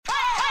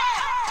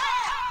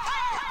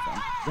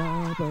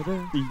Yeah, baby.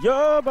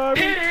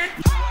 Marshall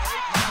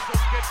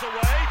gets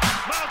away.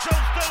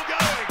 Marshall's still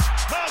going.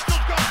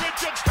 Marshall's got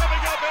Richards coming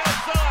up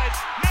outside.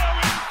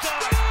 Now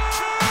inside.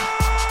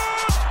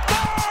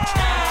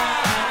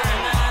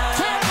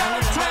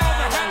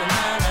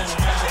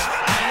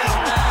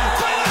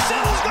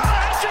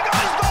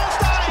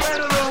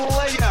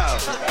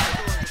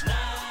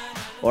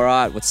 All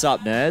right, what's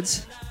up,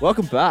 nerds?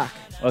 Welcome back.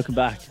 Welcome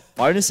back.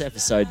 Bonus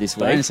episode this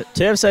week.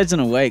 2 episodes in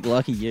a week,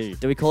 lucky you.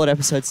 Do we call it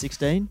episode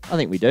 16? I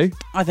think we do.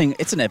 I think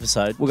it's an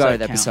episode. We'll go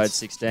with episode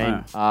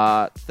 16.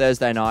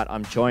 Thursday night,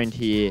 I'm joined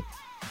here,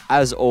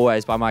 as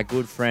always, by my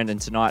good friend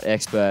and tonight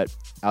expert,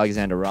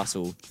 Alexander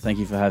Russell. Thank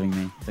you for having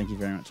me. Thank you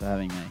very much for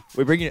having me.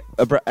 We're bringing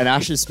an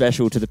Ashes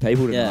special to the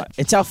people tonight. Yeah,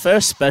 it's our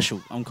first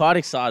special. I'm quite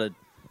excited.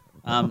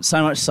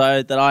 So much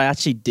so that I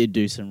actually did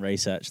do some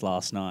research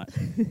last night.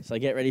 So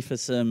get ready for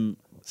some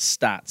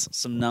stats,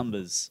 some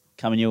numbers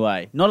coming your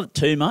way. Not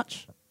too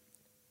much,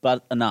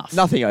 but enough.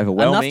 Nothing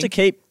overwhelming. Enough to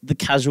keep the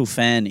casual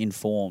fan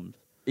informed.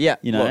 Yeah,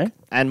 you know. Look,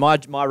 and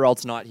my role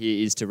tonight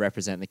here is to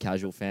represent the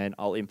casual fan.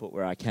 I'll input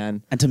where I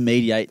can. And to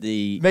mediate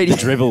the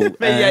dribble.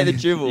 Mediate the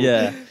dribble.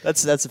 Yeah.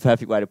 That's a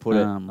perfect way to put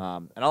it. And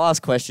I'll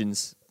ask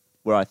questions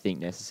where I think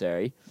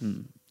necessary.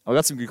 I've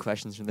got some good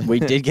questions from them. We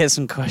did get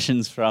some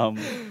questions from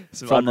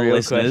the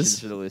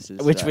listeners,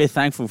 which today. we're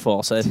thankful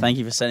for. So thank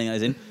you for sending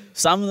those in.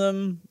 Some of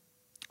them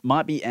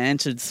might be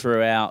answered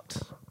throughout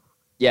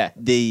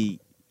the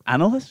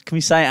analyst. Can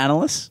we say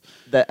analyst?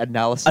 The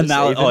analysis.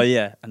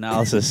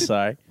 Analysis,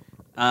 sorry.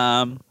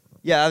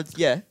 Yeah.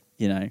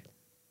 You know.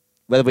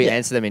 Whether we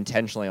answer them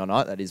intentionally or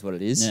not, that is what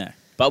it is. Yeah.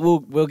 But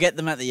we'll get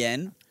them at the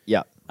end.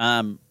 Yeah.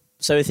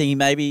 So we're thinking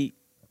maybe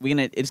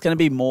it's gonna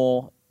be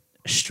more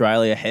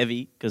Australia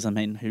heavy, because I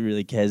mean, who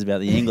really cares about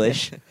the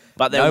English?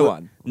 But no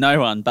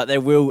one. But there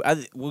will.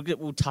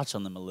 We'll touch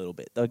on them a little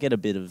bit. They'll get a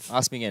bit of.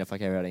 Ask me again if I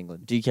care about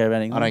England. Do you care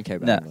about England? I don't care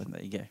about England.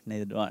 There you go.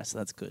 Neither do I. So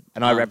that's good.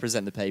 And I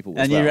represent the people.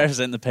 And you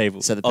represent the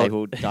people. So the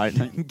people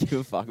don't give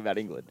a fuck about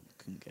England.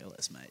 Couldn't care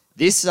less, mate.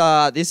 This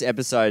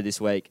episode this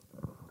week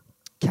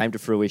came to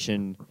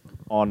fruition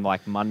on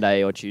like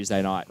Monday or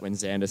Tuesday night when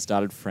Zander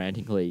started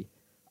frantically,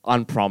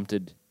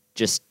 unprompted,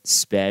 just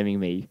spamming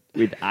me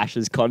with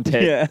Ashes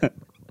content. Yeah.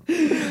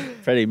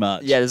 Pretty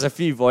much. Yeah, there's a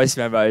few voice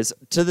memos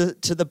to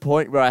the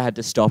point where I had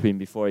to stop him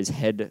before his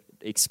head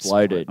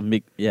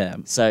exploded. Yeah.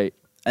 So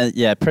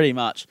yeah, pretty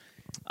much.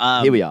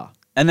 Here we are.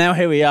 And now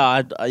here we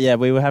are.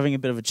 We were having a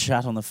bit of a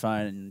chat on the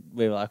phone, and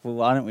we were like, well,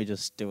 why don't we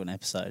just do an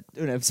episode?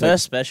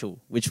 First special,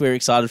 which we're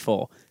excited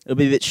for. It'll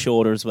be a bit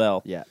shorter as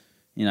well. Yeah.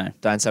 You know.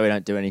 Don't say we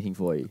don't do anything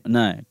for you.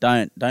 No,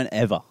 don't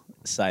ever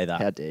say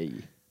that. How dare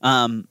you?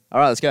 All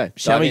right, let's go.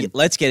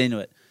 Let's get into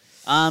it.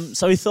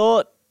 So we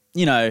thought,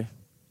 you know,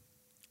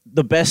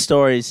 the best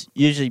stories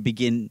usually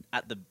begin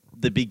at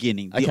the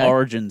beginning, the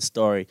origin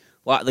story,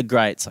 like the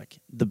greats, like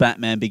the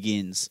Batman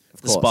Begins,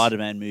 the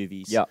Spider-Man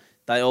movies. Yeah,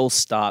 they all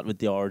start with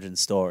the origin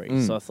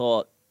story. So I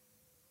thought,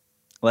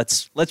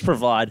 let's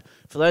provide,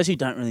 for those who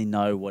don't really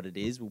know what it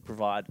is, we'll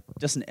provide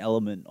just an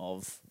element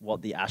of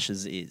what the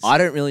Ashes is. I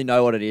don't really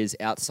know what it is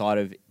outside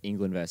of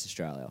England versus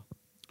Australia.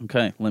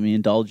 Okay, let me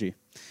indulge you.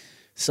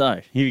 So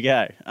here we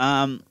go.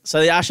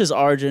 So the Ashes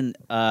origin.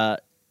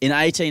 In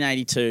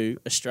 1882,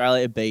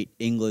 Australia beat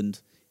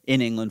England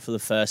in England for the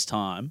first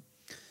time.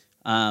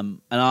 And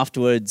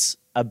afterwards,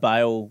 a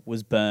bale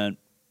was burnt,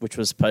 which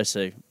was supposed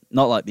to,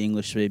 not like the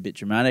English to be a bit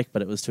dramatic,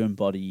 but it was to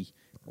embody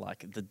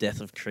like the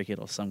death of cricket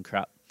or some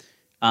crap.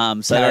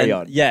 Carry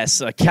on. Yes,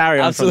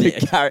 carry on. Absolutely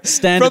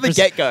from the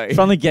get-go.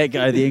 From the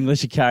get-go, the English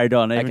had carried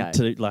on, even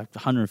to like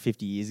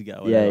 150 years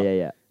ago.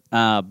 Yeah.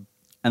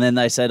 And then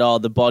they said,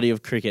 the body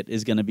of cricket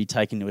is going to be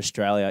taken to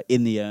Australia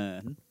in the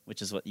urn,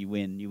 which is what you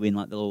win. You win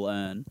like the little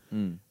urn.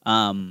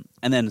 And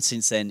then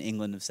since then,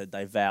 England have said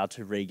they vow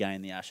to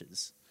regain the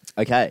Ashes.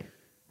 Okay.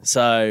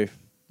 So,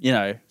 you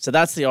know, so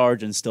that's the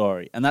origin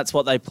story. And that's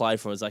what they play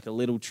for, is like a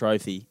little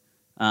trophy.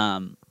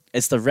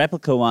 It's the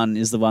replica one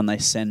is the one they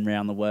send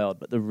around the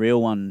world, but the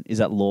real one is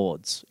at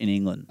Lord's in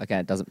England. Okay,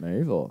 it doesn't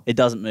move, or? It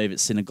doesn't move.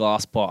 It's in a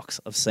glass box.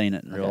 I've seen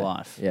it in real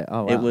life. Yeah.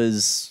 Oh, wow. It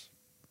was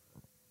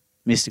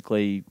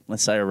mystically,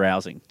 let's say,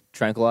 arousing.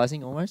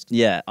 Tranquilizing, almost?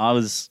 Yeah, I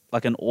was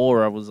like an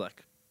aura was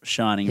like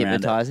shining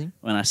hypnotizing around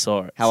it when I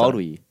saw it. How old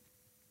were you?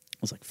 I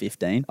was like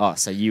 15. Oh,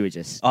 so you were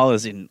just... I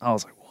was like,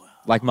 wow.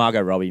 Like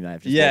Margot Robbie may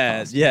have just walked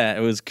past. Yeah,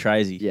 it was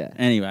crazy. Yeah.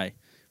 Anyway,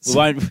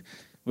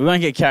 we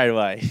won't get carried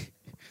away.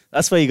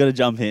 That's where you got to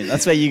jump in.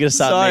 That's where you got to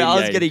start. Sorry, I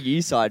was getting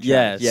you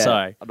sidetracked. Yeah,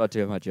 sorry. I'm not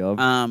doing my job.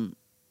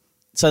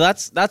 So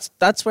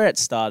that's where it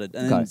started.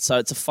 And so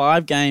it's a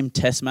 5-game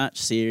test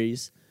match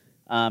series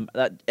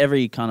that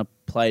every kind of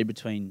played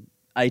between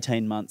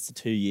 18 months to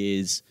 2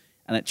 years,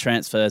 and it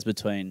transfers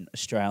between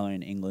Australia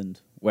and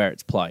England where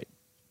it's played.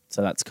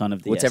 So that's kind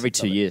of the it's every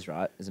 2 years,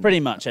 right? Pretty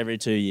much every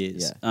 2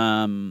 years.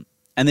 Yeah.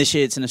 And this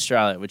year it's in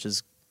Australia, which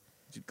is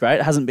great.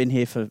 It hasn't been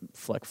here for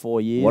like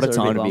 4 years. What a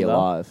time to be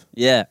alive.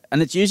 Yeah.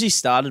 And it's usually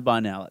started by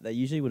now. Like they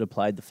usually would have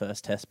played the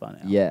first test by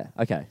now. Yeah.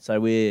 Okay. So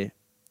we're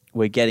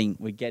getting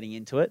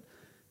into it.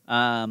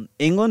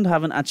 England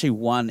haven't actually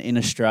won in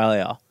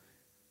Australia,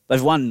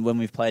 They've won when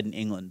we've played in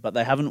England, but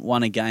they haven't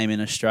won a game in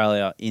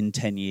Australia in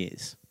 10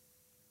 years,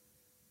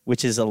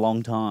 which is a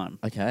long time.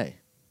 Okay.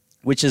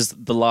 Which is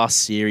the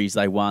last series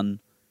they won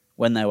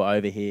when they were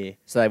over here.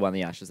 So they won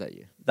the Ashes that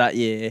year? That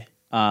year.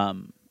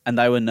 And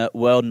they were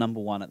world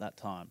number 1 at that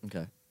time.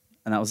 Okay.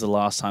 And that was the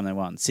last time they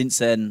won. Since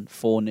then,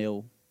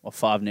 4-0 or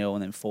 5-0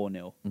 and then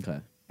 4-0.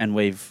 Okay. And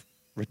we've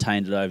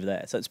retained it over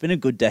there. So it's been a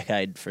good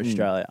decade for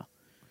Australia.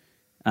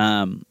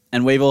 And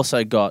we've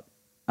also got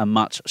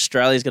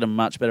Australia's got a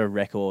much better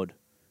record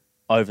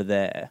over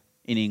there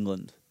in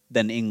England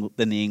than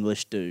the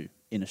English do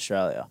in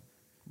Australia.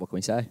 What can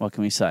we say? What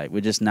can we say?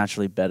 We're just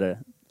naturally better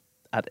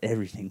at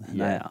everything than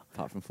they are.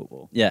 Apart from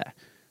football. Yeah.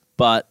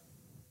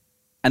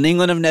 And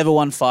England have never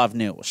won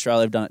 5-0.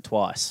 Australia have done it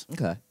twice.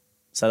 Okay.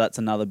 So that's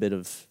another bit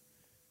of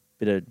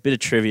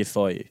trivia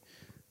for you.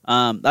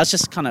 That's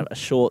just kind of a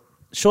short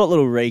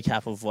little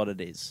recap of what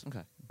it is.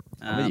 Okay.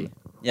 I'm with you.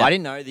 Yeah. I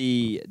didn't know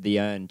the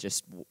urn.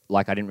 Just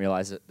like I didn't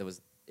realize that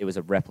it was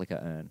a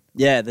replica urn.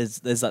 Yeah,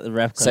 there's like the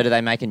replica. So do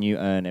they make a new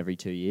urn every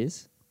 2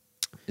 years?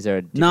 Is there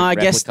a different No, I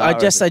guess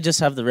replica, they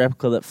just have the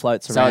replica that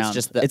floats so around. it's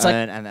just the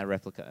urn and that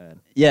replica urn.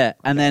 Yeah,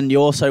 and then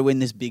you also win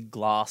this big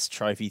glass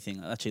trophy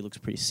thing. That actually looks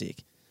pretty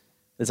sick.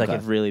 There's like Okay.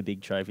 a really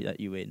big trophy that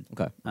you win.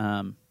 Okay.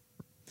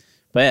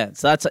 But yeah,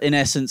 so that's in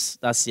essence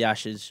that's the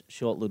Ashes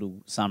short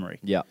little summary.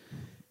 Yeah.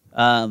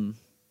 Now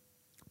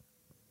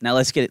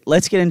let's get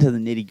into the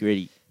nitty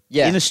gritty.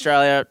 Yeah. In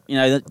Australia,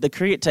 the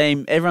cricket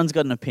team, everyone's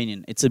got an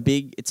opinion. It's a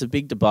big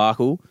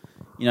debacle.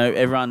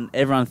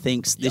 Everyone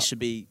thinks this should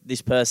be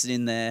this person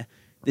in there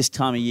this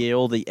time of year.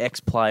 All the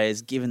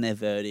ex-players giving their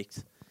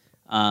verdict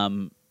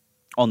on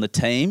the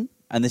team,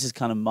 and this is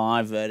kind of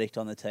my verdict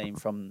on the team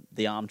from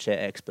the armchair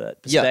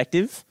expert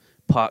perspective,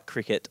 park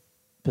cricket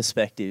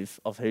perspective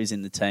of who's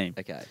in the team.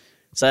 Okay.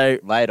 So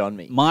lay it on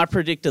me. My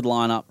predicted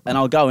lineup, and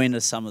I'll go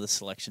into some of the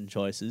selection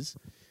choices.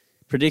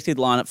 Predicted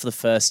lineup for the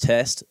first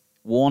test: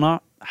 Warner,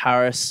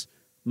 Harris,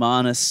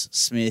 Marnus,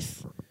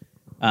 Smith,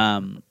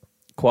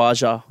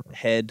 Quasha,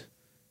 Head,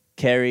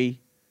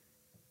 Kerry,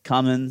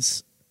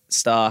 Cummins,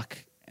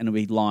 Starc, and it'll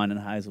be Lyon and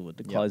Hazelwood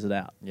to close it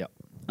out. Yep.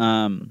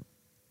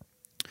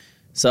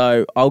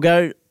 So I'll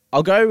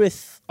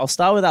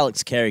start with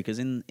Alex Carey because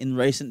in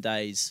recent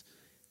days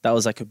that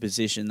was like a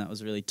position that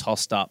was really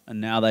tossed up, and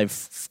now they've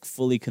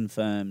fully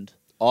confirmed.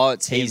 Oh,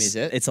 it's him, is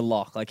it? It's a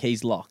lock. Like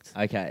he's locked.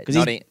 Okay.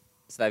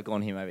 So they've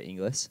gone him over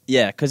Inglis.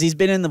 Yeah, because he's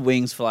been in the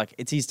wings for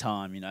it's his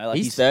time. Like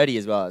he's 30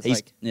 as well.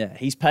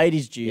 He's paid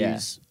his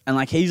dues,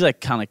 and he's like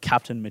kind of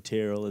captain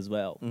material as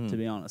well. To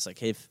be honest,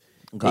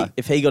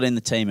 if he got in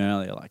the team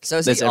earlier, so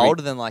is he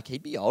older than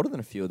he'd be older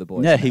than a few of the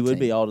boys? Yeah, he would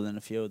be older than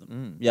a few of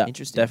them. Yeah,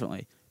 interesting,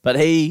 definitely. But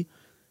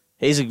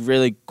he's a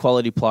really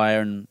quality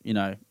player, and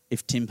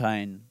if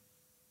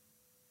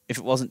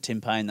it wasn't Tim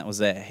Payne that was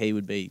there, it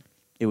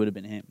would have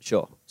been him.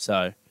 Sure.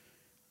 So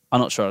I'm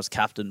not sure as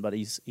captain, but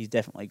he's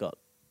definitely got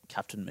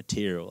captain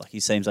material.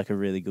 He seems like a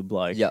really good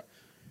bloke. Yep.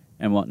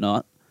 And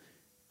whatnot.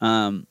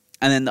 And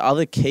then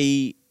the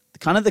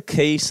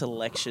key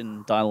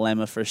selection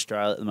dilemma for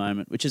Australia at the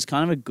moment, which is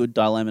kind of a good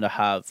dilemma to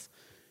have,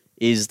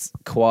 is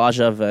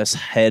Quasha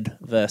versus Head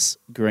versus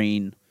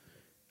Green,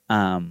 who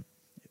are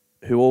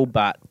all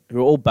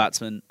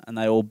batsmen, and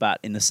they all bat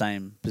in the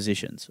same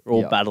positions. We're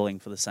all battling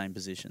for the same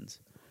positions.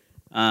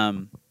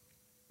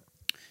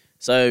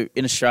 So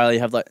in Australia, you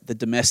have the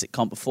domestic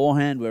comp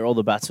beforehand, where all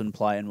the batsmen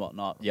play and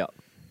whatnot. Yep.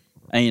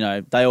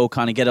 And they all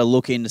kind of get a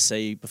look in to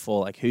see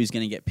before who's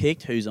going to get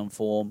picked, who's on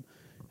form.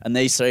 And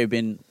these three have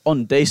been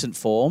on decent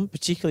form,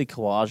 particularly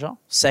Khawaja,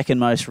 second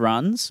most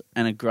runs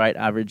and a great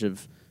average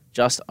of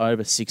just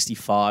over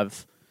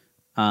 65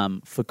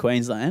 for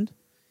Queensland.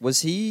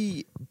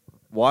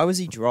 Why was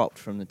he dropped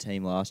from the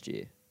team last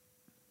year?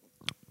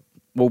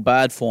 Well,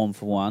 bad form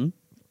for one.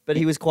 But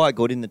he was quite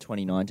good in the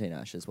 2019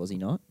 Ashes, was he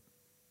not?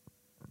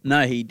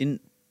 No, he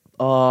didn't.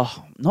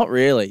 Oh, not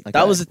really. Okay.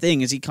 That was the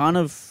thing, is he kind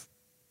of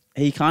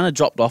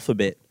dropped off a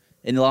bit.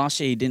 In the last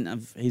year, he didn't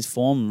have his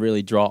form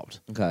really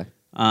dropped. Okay.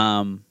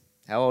 How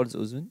old is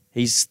Usman?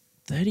 He's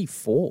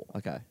 34.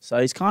 Okay. So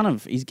he's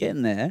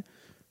getting there,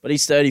 but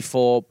he's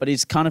 34. But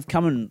he's kind of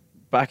coming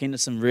back into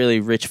some really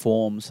rich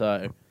form.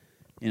 So,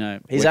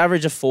 his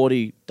average of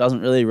 40 doesn't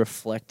really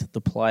reflect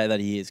the player that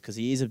he is, because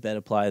he is a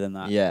better player than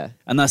that. Yeah.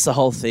 And that's the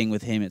whole thing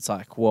with him. It's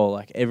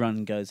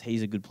everyone goes,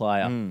 he's a good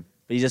player,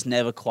 but he just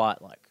never quite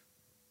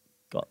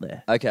got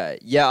there. Okay.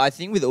 Yeah, I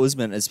think with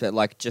Usman, it's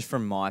just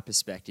from my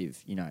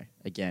perspective,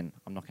 again,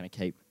 I'm not going to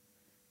keep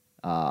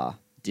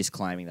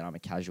disclaiming that I'm a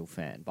casual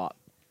fan, but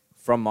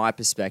from my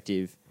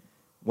perspective,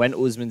 when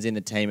Usman's in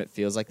the team, it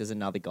feels like there's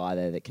another guy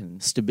there that can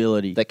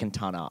stability, that can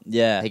ton up.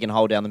 Yeah, he can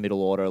hold down the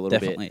middle order a little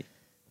bit,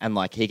 and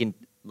he can.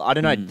 I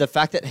don't know. The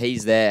fact that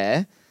he's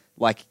there,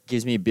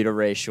 gives me a bit of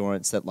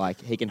reassurance that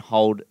he can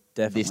hold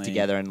this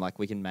together, and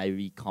we can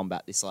maybe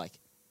combat this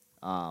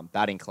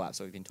batting collapse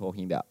that we've been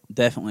talking about.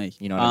 Definitely,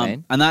 you know what I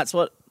mean. And that's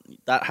what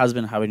that has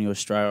been happening to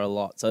Australia a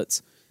lot. So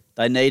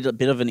they need a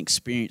bit of an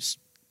experienced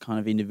kind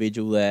of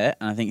individual there,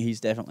 and I think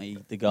he's definitely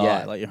the guy.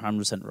 Yeah. You're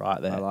 100%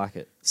 right there. I like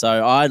it. So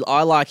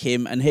I like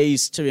him, and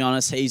to be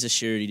honest, he's a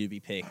surety to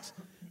be picked.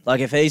 Like,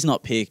 if he's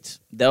not picked,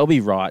 there'll be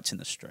riots in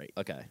the street.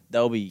 Okay.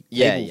 There'll be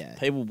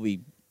people will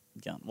be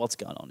going, what's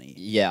going on here?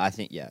 Yeah, I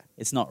think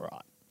It's not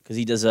right because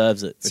he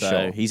deserves it. For so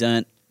sure. he's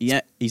earned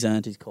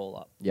his call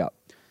up. Yep.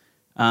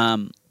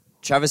 Um,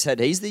 Travis Head,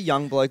 he's the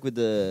young bloke with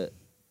the.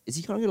 Is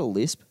he kind of got a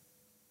lisp?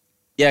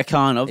 yeah,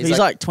 kind of. He's He's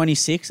like- like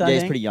 26. I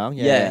think. he's pretty young.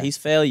 Yeah, he's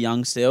fairly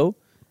young still.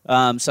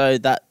 So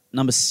that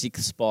number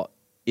 6 spot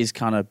is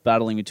kind of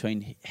battling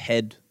between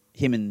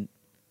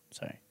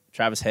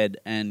Travis Head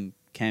and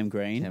Cam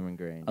Green. Cameron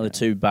Green. Are the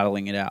two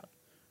battling it out.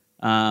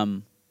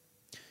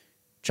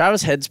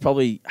 Travis Head's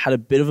probably had a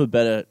bit of a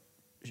better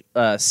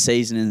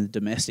season in the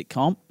domestic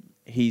comp.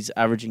 He's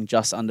averaging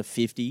just under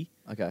 50,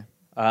 Okay.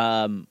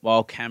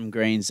 while Cam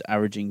Green's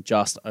averaging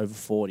just over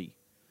 40.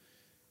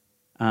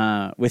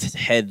 With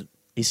Head,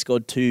 he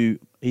scored two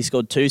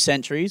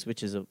centuries,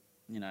 which is a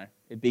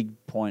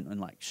big point in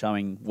like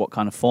showing what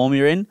kind of form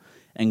you're in.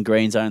 And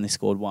Green's only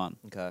scored 1.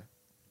 Okay.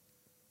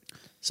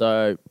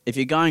 So if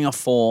you're going off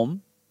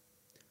form,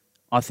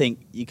 I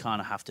think you kind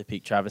of have to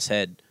pick Travis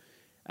Head.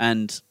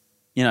 And,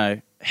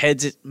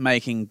 Head's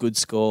making good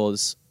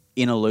scores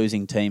in a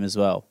losing team as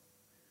well.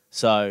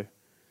 So,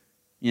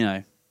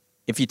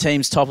 if your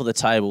team's top of the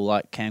table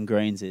like Cam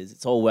Green's is,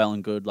 it's all well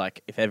and good.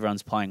 Like, if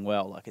everyone's playing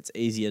well, like, it's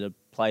easier to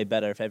play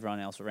better if everyone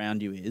else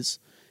around you is.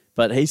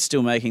 But he's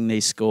still making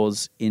these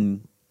scores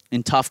in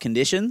tough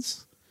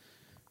conditions.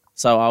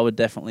 So I would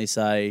definitely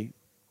say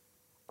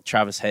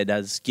Travis Head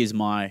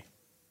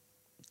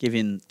give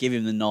him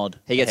the nod.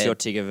 He gets Head. your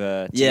tick of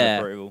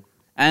approval.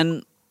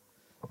 And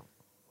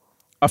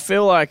I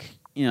feel like,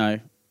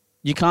 you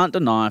can't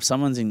deny if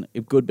someone's in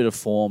a good bit of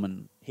form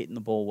and hitting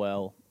the ball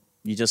well,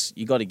 you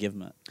got to give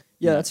him it.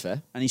 Yeah, that's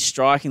fair. And he's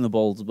striking the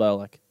ball as well.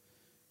 Like,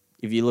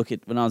 if you look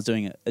at when I was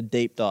doing a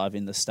deep dive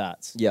in the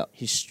stats,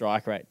 his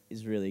strike rate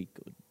is really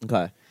good.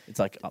 Okay. It's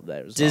like up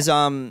there as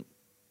well.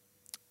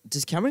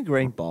 Does Cameron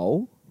Green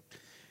bowl?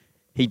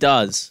 He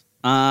does,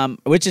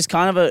 which is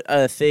kind of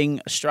a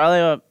thing.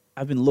 Australia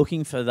have been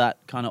looking for that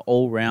kind of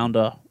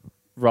all-rounder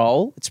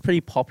role. It's a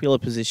pretty popular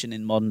position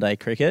in modern-day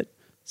cricket,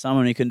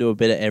 someone who can do a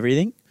bit of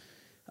everything.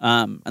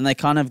 And they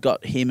kind of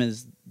got him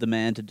as the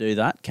man to do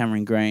that,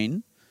 Cameron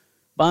Green.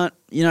 But,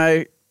 he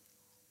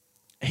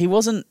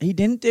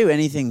didn't do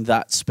anything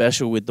that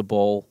special with the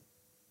ball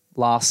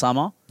last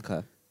summer.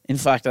 Okay. In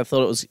fact, I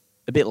thought it was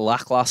a bit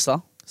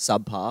lackluster.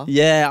 Subpar?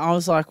 Yeah, I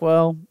was like,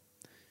 well,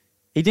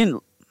 he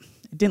didn't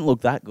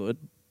look that good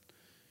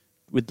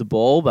with the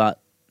ball,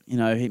 but,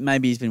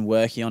 maybe he's been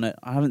working on it.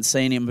 I haven't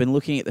seen him. I've been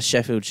looking at the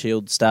Sheffield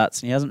Shield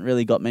stats, and he hasn't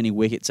really got many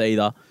wickets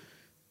either.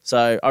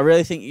 So I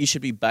really think you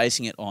should be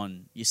basing it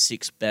on your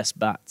 6 best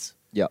bats.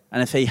 Yep.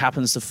 And if he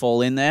happens to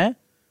fall in there,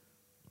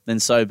 then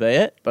so be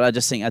it. But I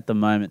just think at the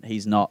moment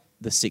he's not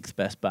the 6th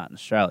best bat in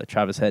Australia.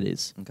 Travis Head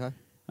is. Okay.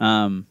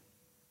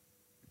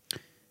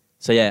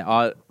 So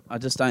yeah, I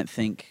just don't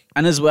think.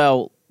 And as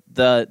well,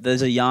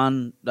 there's a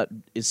yarn that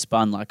is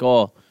spun like,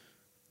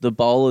 the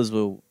bowlers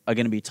are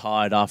going to be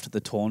tired after the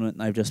tournament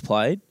they've just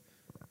played.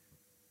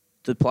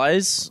 The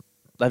players,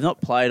 they've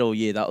not played all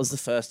year. That was the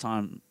first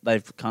time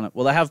they've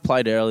they have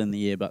played early in the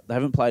year, but they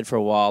haven't played for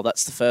a while.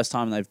 That's the first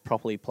time they've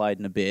properly played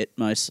in a bit,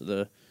 most of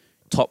the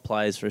top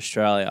players for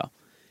Australia.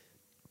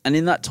 And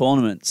in that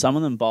tournament, some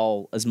of them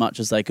bowl as much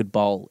as they could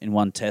bowl in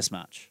one test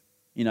match,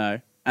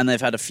 and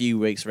they've had a few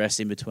weeks rest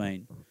in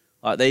between.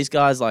 Like, these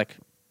guys,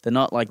 they're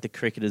not like the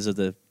cricketers of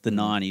the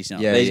 90s.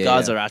 These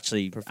guys are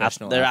actually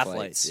professional they're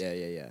athletes.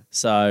 athletes. Yeah.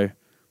 So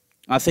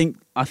I think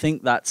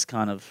that's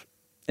kind of,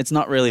 it's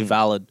not really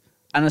valid.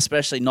 And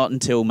especially not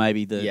until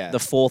maybe the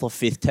 4th or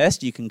 5th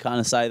test, you can kind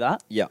of say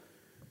that. Yeah.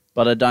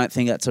 But I don't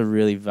think that's a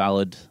really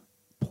valid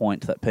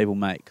point that people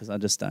make, because I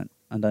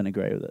don't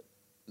agree with it.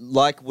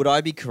 Like, would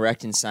I be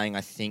correct in saying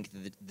I think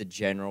the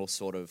general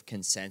sort of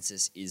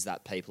consensus is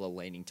that people are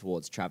leaning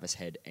towards Travis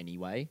Head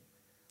anyway?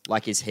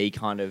 Like, is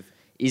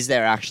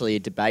there actually a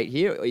debate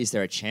here? Or is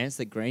there a chance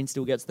that Green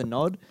still gets the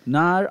nod?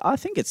 No, I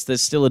think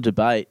there's still a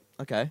debate.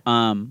 Okay.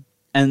 And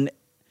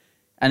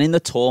in the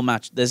tour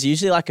match, there's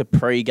usually like a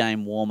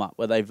pre-game warm-up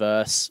where they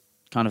verse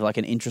kind of like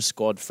an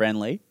intra-squad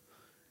friendly,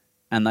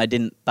 and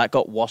that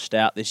got washed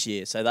out this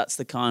year. So that's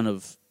the kind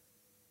of,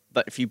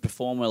 but if you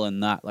perform well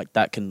in that, like,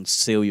 that can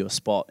seal your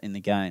spot in the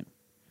game,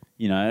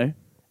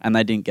 and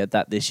they didn't get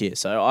that this year.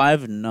 So I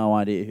have no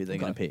idea who they're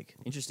going to pick.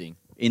 Interesting.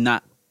 In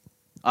that,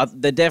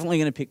 they're definitely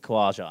going to pick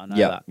Khawaja, I know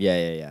that.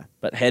 Yeah.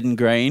 But Head and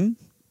Green,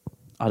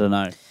 I don't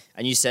know.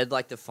 And you said,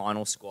 like, the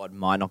final squad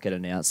might not get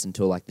announced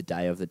until, like, the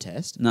day of the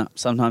test? No,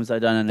 sometimes they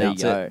don't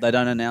announce There you it. go. They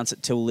don't announce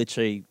it till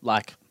literally,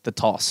 like, the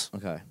toss.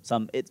 Okay.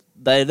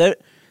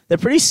 They're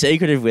pretty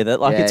secretive with it.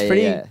 Like,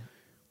 Yeah,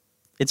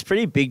 it's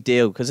pretty big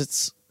deal, because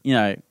it's,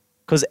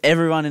 because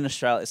everyone in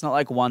Australia, it's not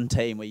like one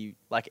team where you,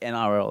 like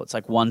NRL, it's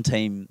like one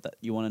team that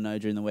you want to know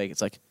during the week.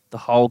 It's like the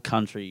whole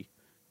country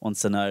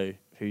wants to know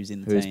who's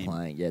in the Who's team.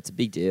 playing? Yeah, it's a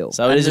big deal.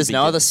 So there's big no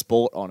deal. other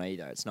sport on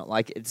either. It's not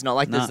like No. it's not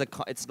like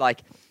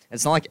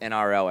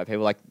NRL where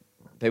people like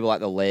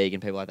the league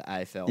and people like the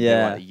AFL, and people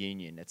Yeah. like the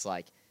union. It's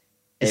like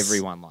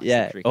everyone likes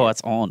Yeah. the cricket. Oh,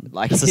 it's on.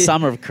 Like- It's the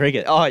summer of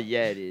cricket. Oh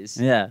yeah, it is.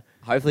 Yeah.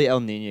 Hopefully El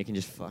Nino can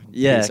just fucking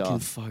Yeah, piss can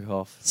off. fuck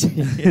off.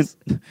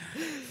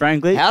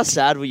 Frankly, How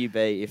sad will you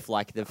be if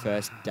like the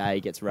first day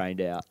gets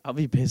rained out? I'll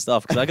be pissed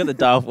off because I got the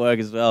day off work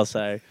as well.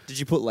 So Did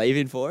you put leave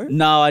in for it?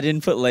 no, I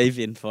didn't put leave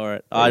in for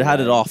it. I had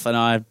it Really? off, and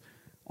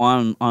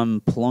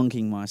I'm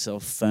plonking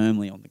myself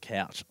firmly on the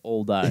couch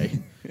all day,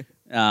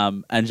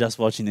 and just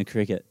watching the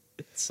cricket.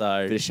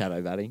 So Bit of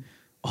shadow batting.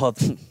 oh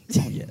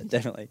yeah,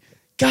 definitely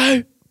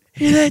go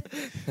hit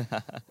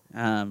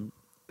it.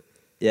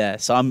 Yeah,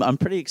 so I'm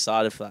pretty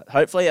excited for that.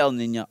 Hopefully El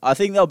Nino. I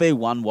think there'll be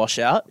one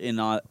washout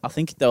I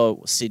think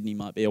Sydney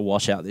might be a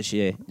washout this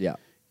year Yeah.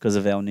 because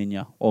of El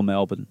Nino or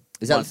Melbourne.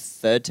 Is that the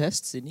third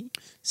test, Sydney?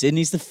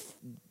 Sydney is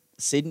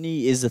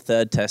the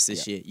third test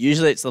this year.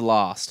 Usually it's the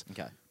last,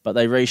 Okay. but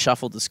they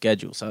reshuffled the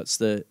schedule, so it's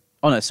the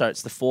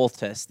fourth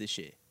test this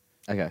year.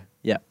 Okay.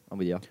 Yeah. I'm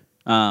with you.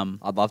 I'd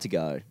I'd love to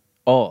go.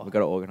 Oh, We've got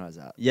to organise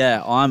that.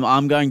 yeah.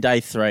 I'm going day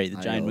 3, the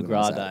I Jane gotta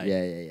McGrath organise that.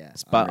 day. Yeah.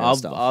 But Unreal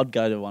stuff. I'd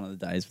go to one of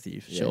the days with you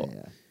for Yeah, sure.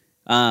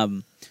 yeah.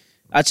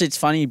 Actually, it's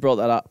funny you brought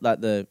that up.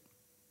 That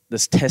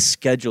this test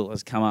schedule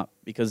has come up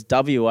because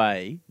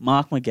WA,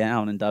 Mark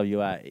McGowan in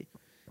WA,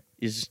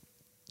 is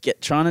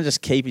trying to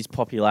just keep his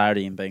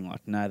popularity and being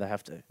like, no, they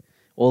have to.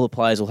 All the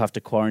players will have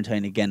to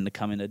quarantine again to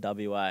come into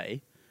WA.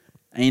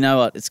 And you know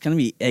what? It's going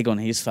to be egg on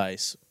his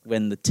face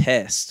when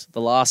the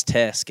last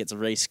test gets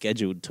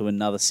rescheduled to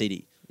another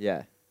city.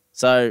 Yeah.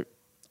 So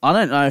I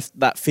don't know if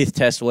that 5th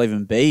test will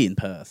even be in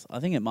Perth. I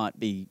think it might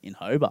be in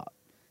Hobart.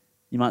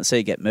 You might see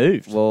it get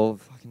moved. Well,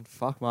 fucking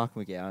fuck Mark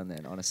McGowan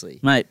then, honestly.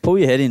 Mate, pull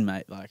your head in,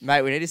 mate. Like,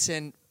 Mate, we need to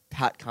send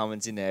Pat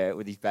Cummins in there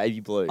with his baby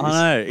blues.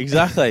 I know,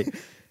 exactly.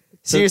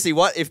 Seriously,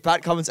 what if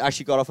Pat Cummins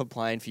actually got off a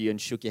plane for you and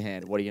shook your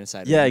hand? What are you going to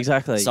say to Yeah, him?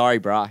 exactly. Sorry,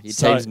 bruh. Your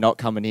Sorry. team's not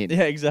coming in.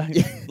 Yeah,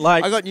 exactly.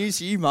 Like, I got news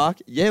for you, Mark.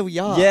 Yeah, we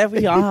are. yeah,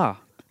 we are.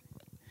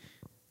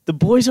 The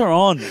boys are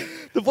on.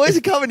 The boys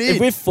are coming in. If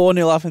we're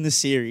 4-0 up in the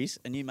series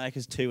and you make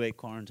us 2-week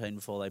quarantine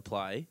before they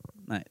play,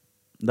 mate,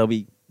 there'll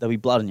be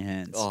blood on your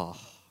hands. Oh,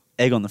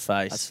 Egg on the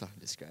face. that's fucking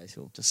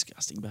disgraceful.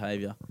 Disgusting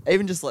behaviour.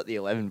 Even just let the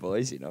 11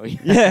 boys,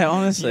 Yeah,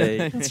 honestly. You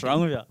know what I What's mean?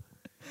 wrong with you?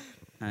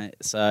 Mate,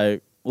 so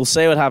we'll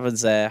see what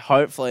happens there.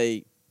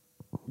 Hopefully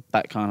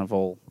that kind of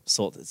all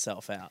sorts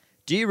itself out.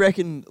 Do you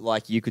reckon,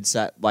 like, you could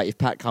say, like, if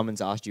Pat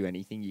Cummins asked you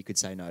anything, you could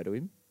say no to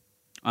him?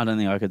 I don't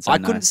think I could say I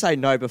no. couldn't say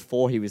no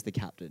before he was the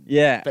captain.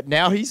 Yeah. But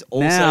now he's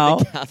also Now,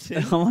 the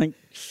captain. I'm like,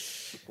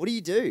 What do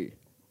you do?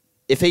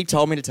 If he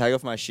told me to take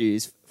off my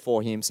shoes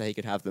for him so he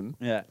could have them,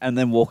 yeah, and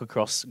then walk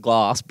across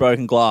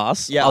broken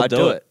glass. yeah, I'll I'd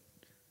do it.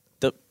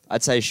 Do-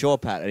 I'd say, sure,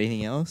 Pat.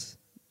 Anything else?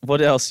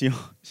 What else? Do you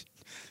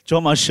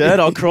want my shirt?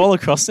 I'll crawl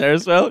across there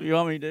as well. You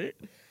want me to?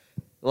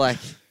 Like,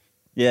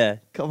 Yeah.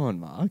 come on,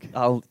 Mark.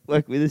 I'll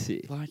Work with us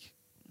here. like.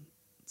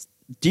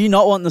 Do you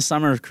not want the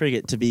summer of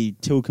cricket to be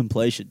till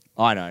completion?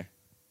 I know.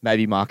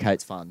 Maybe Mark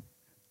hates fun.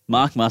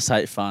 Mark must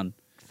hate fun.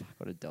 Fuck,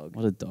 what a dog.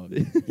 What a dog.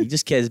 He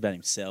just cares about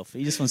himself.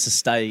 He just wants to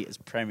stay as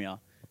premier.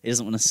 He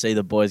doesn't want to see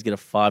the boys get a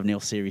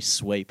 5-0 series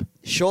sweep.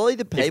 Surely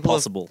the If people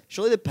possible.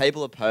 Surely the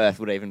people of Perth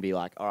would even be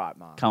like, all right,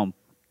 Mark. Come on.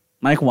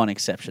 Make one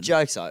exception.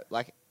 Joke's over.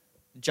 Like,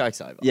 joke's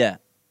over. Yeah.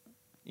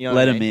 You know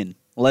Let what I him mean? in.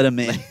 Let him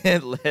in.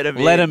 Let him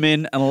in. Let him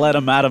in and let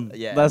him at him.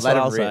 Yeah, That's let what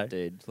him I'll rip,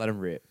 say. dude. Let him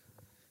rip.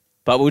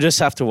 But we'll just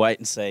have to wait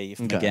and see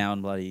if Okay.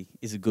 McGowan bloody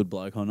is a good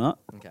bloke or not.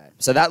 Okay.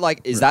 So that, like,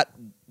 is that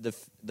the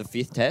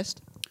 5th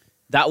test?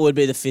 That would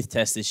be the 5th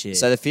test this year.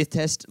 So the 5th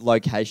test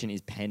location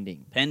is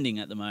pending. Pending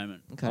at the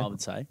moment, Okay. I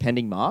would say.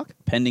 Pending Mark?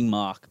 Pending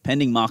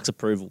Mark's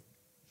approval.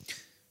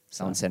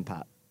 Someone send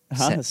Pat.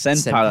 Huh?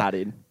 Send Pat. Pat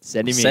in.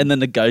 Send him Send in.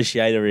 the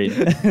negotiator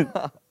in.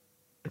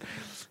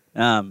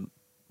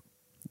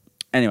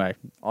 Anyway,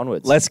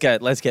 Onwards. let's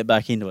get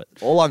back into it.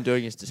 All I'm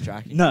doing is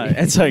distracting. No, you.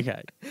 it's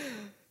okay.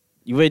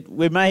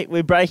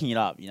 We're breaking it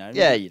up, you know.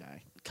 Yeah, you know.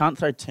 Can't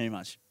throw too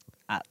much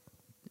at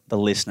the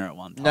listener at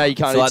one time. No, you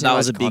can't I do feel like too that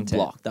was a much big content.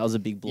 block. That was a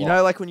big block. You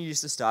know, like when you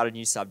used to start a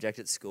new subject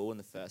at school in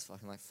the first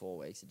fucking like 4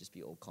 weeks, it'd just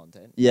be all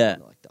content. Yeah.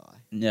 You'd, like die.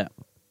 Yeah.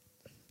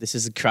 This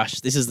is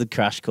the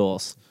crash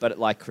course. But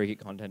like cricket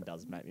content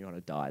does make me want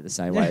to die the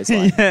same way as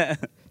like yeah.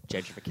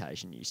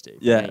 gentrification used to.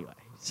 Yeah. Anyway,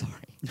 sorry.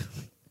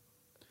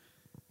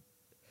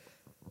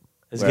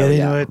 Let's Where are get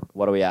we into at? it.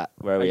 What are we at?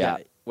 Where are we at?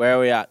 Okay, where are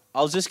we at?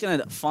 I was just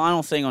gonna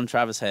final thing on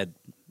Travis Head.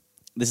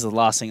 This is the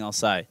last thing I'll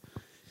say.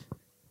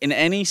 In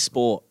any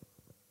sport,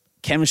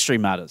 chemistry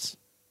matters.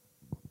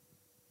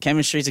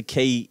 Chemistry is a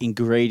key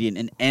ingredient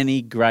in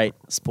any great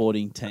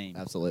sporting team,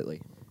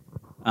 Absolutely.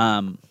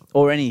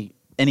 or any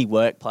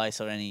workplace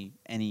or any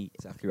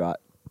Exactly right.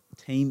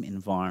 team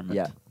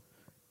environment.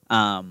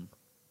 Yeah.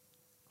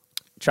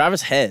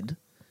 Travis Head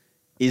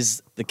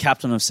is the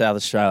captain of South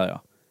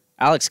Australia.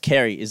 Alex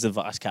Carey is the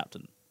vice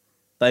captain.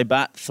 They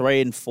bat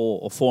 3 and 4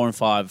 or 4 and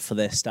 5 for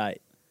their state.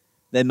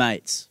 They're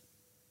mates.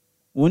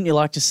 Wouldn't you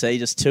like to see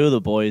just two of the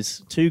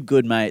boys, two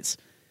good mates,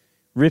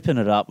 ripping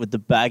it up with the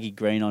baggy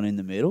green on in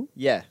the middle?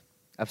 Yeah.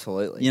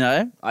 Absolutely. You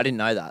know, I didn't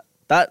know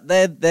that.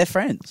 they're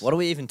friends. What are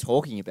we even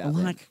talking about?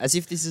 then? Like- As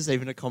if this is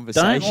even a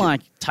conversation. Don't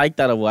like take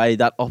that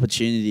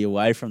opportunity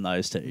away from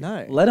those two.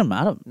 No. Let them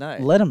at them. No.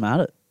 Let them at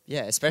it.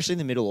 Yeah, especially in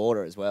the middle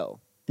order as well.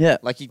 Yeah.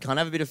 Like you kind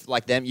of have a bit of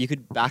like them. You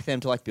could back them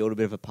to like build a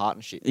bit of a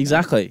partnership.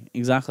 Exactly.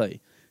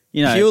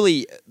 You know,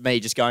 Purely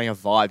me just going a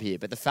vibe here,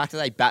 but the fact that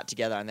they bat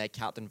together and they're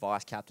captain,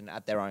 vice captain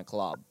at their own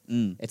club,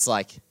 it's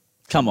like,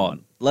 come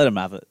on, let them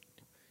have it.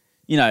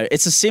 You know,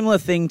 it's a similar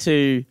thing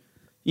to,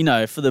 you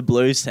know, for the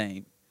Blues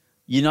team.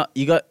 You're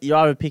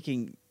either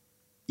picking.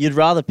 You'd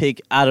rather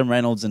pick Adam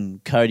Reynolds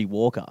and Kody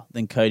Walker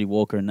than Kody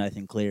Walker and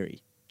Nathan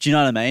Cleary. Do you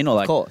know what I mean? Or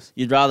like, of course,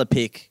 you'd rather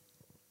pick.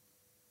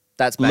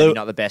 That's maybe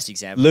not the best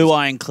example.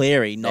 Luai and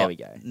Cleary, there we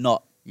go.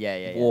 Not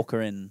Yeah. Walker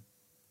and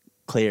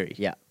Cleary.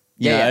 Yeah.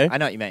 You Yeah, know? I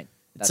know what you mean.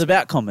 It's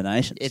about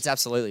combinations. It's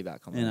absolutely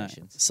about You know?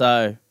 combinations.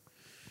 So,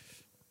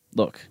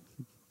 look,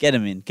 get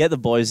them in. Get the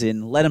boys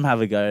in. Let them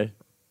have a go.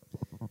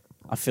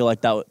 I feel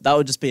like that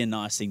would just be a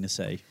nice thing to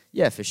see.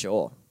 Yeah, for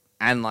sure.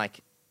 And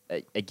like,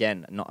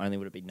 again, not only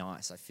would it be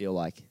nice, I feel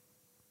like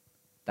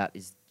that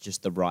is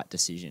just the right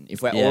decision.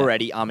 If we're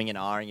already umming and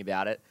ahhing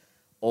about it,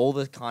 all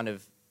the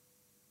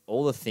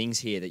things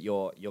here that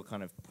you're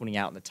kind of putting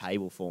out on the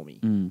table for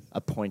me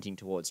are pointing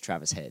towards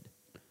Travis Head.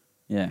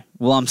 Yeah.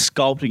 Well, I'm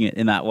sculpting it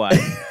in that way.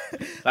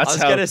 I was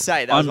going to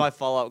say, that was my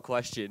follow-up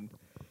question.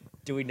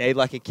 Do we need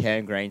like a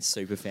Cam Green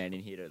super fan in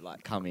here to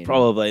like come in?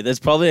 Probably. There's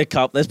probably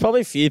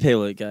a few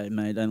people that go,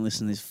 mate, don't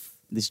listen to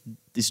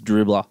this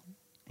dribbler.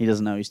 He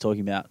doesn't know what he's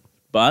talking about.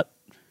 But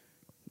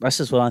that's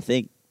just what I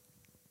think.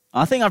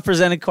 I think I've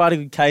presented quite a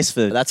good case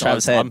for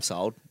Travis Head. I'm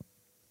sold.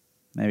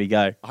 There we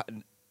go.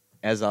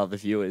 As are the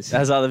viewers.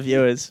 As are the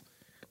viewers.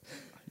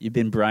 You've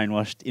been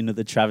brainwashed into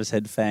the Travis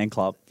Head fan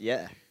club.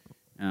 Yeah.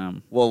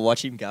 Well,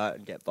 watch him go out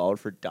and get bowled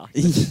for a duck.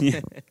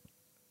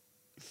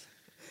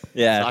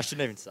 Yeah. So I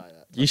shouldn't even say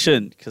that. You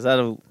shouldn't, because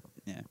that'll...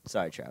 Yeah.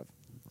 Sorry, Trav.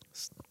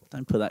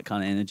 Don't put that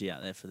kind of energy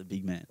out there for the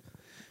big man.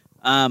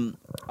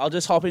 I'll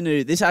just hop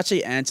into... This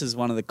actually answers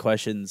one of the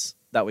questions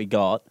that we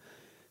got,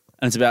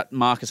 and it's about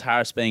Marcus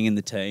Harris being in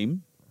the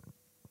team.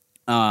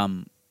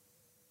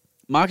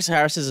 Marcus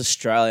Harris's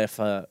Australia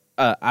for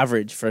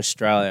average for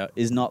Australia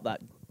is not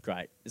that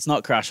great. It's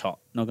not crash hot,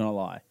 not going to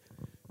lie.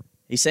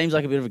 He seems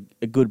like a bit of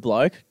a good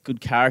bloke,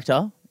 good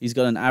character. He's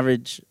got an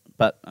average,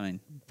 but, I mean,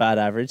 bad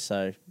average,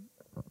 so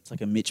it's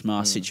like a Mitch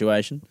Marsh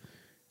situation.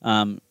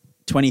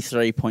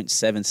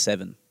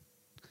 23.77.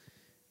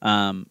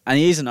 And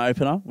he is an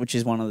opener, which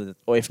is one of the,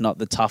 or if not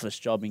the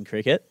toughest job in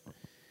cricket.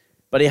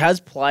 But he has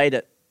played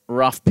at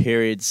rough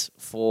periods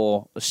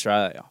for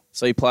Australia.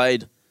 So he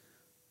played,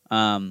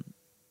 when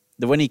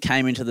he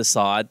came into the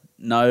side,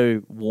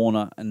 no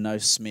Warner and no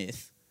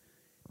Smith,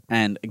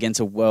 and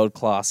against a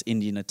world-class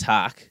Indian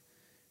attack,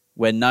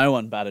 where no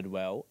one batted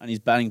well, and his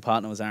batting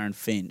partner was Aaron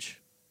Finch,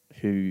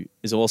 who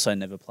has also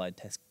never played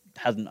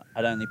had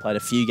only played a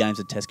few games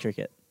of Test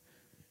cricket.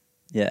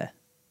 Yeah,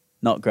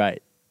 not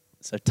great.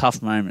 So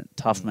tough moment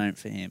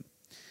for him.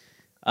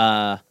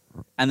 And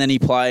then he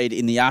played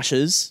in the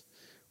Ashes,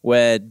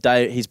 where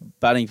his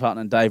batting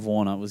partner Dave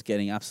Warner was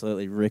getting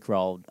absolutely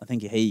rickrolled. I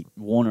think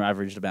Warner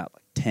averaged about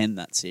 10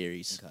 that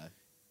series. Okay.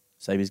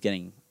 So he was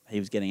getting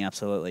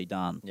absolutely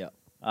done. Yeah.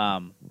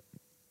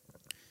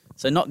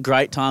 So not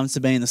great times to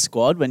be in the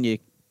squad when you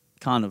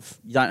don't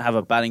have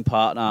a batting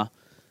partner,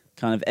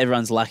 kind of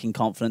everyone's lacking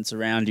confidence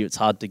around you. It's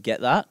hard to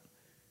get that.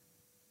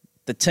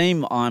 The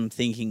team I'm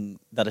thinking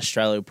that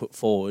Australia will put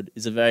forward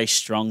is a very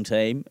strong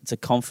team. It's a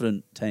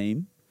confident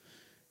team.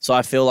 So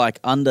I feel like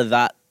under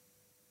that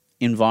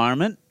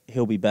environment,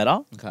 he'll be better.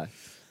 Okay.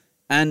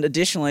 And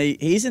additionally,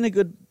 he's in a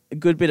good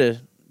bit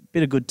of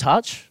good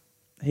touch.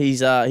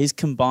 He's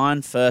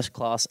combined first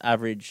class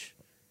average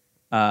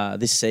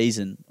this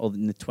season, or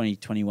in the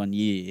 2021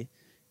 year,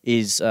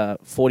 is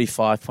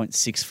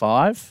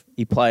 45.65.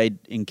 He played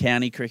in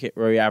county cricket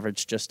where he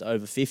averaged just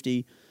over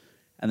 50,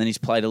 and then he's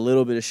played a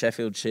little bit of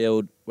Sheffield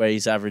Shield where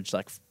he's averaged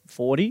like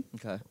 40.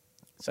 Okay.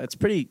 So it's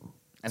pretty...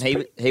 And he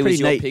was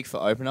your pick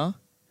for opener?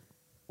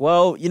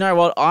 Well, you know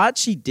what? I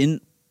actually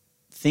didn't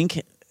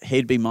think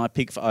he'd be my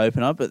pick for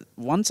opener, but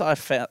once I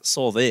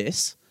saw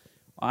this,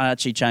 I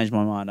actually changed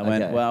my mind. I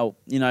went, well,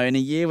 you know, in a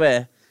year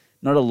where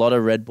not a lot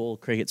of red ball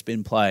cricket's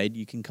been played,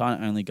 you can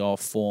kind of only go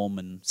off form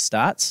and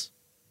stats.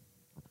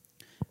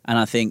 And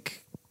I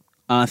think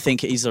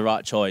he's the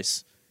right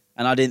choice.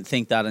 And I didn't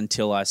think that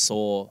until I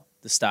saw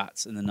the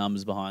stats and the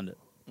numbers behind it.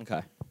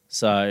 Okay.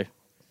 So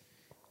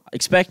he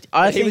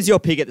was your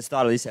pick at the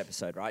start of this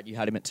episode, right? You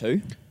had him at 2?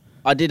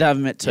 I did have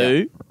him at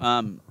 2.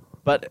 Yeah.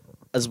 But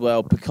as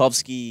well,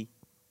 Pekovsky,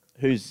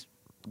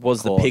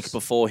 was the pick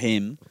before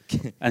him,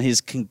 and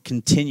his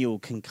continual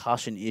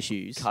concussion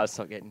issues. Can't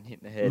stop getting hit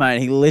in the head. Mate,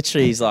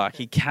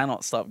 he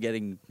cannot stop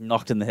getting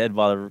knocked in the head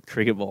by the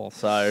cricket ball.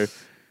 So,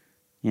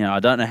 you know, I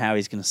don't know how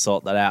he's going to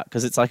sort that out,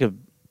 because it's like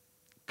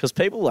because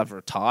people have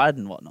retired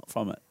and whatnot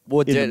from it.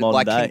 Well, in the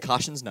modern day.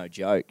 Concussion's no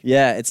joke.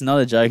 Yeah, it's not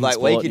a joke. Like,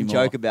 we can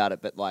joke about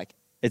it, but like,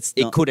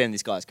 it could end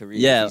this guy's career.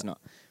 Yeah,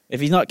 if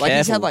he's not careful.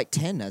 He's had like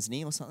 10, hasn't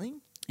he, or something?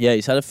 Yeah,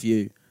 he's had a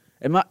few.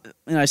 It might,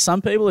 you know,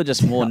 some people are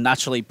just more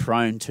naturally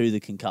prone to the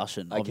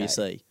concussion,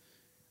 obviously.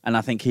 And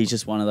I think he's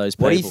just one of those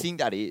people. What do you think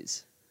that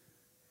is?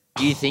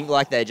 Do you think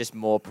like they're just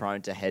more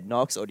prone to head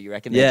knocks, or do you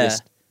reckon they're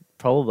just...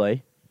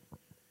 probably.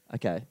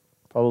 Okay.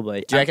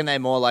 Probably. Do you reckon they're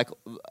more like?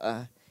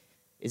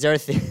 Is there a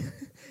thing?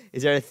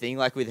 Is there a thing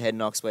like with head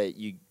knocks where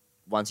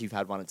once you've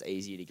had one, it's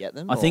easier to get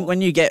them? I think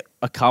when you get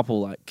a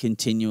couple like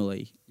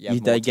continually, you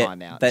have more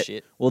time out and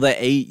shit. Well,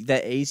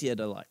 they're easier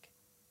to like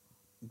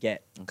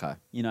get. Okay.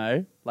 You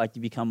know, like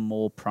you become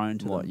more prone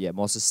to them. Yeah,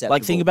 more susceptible.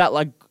 Like think about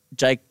like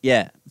Jake.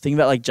 Yeah, think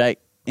about like Jake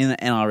in the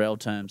NRL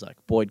terms, like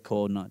Boyd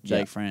Cordner,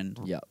 Jake Friend.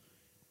 Yeah.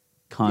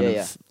 Kind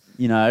of.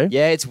 You know.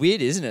 Yeah, it's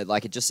weird, isn't it?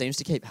 Like it just seems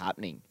to keep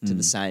happening to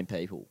the same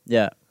people.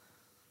 Yeah.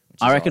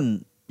 I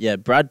reckon. Yeah,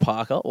 Brad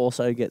Parker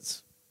also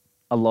gets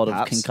a lot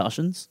of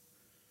concussions.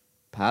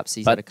 Perhaps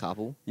he's had a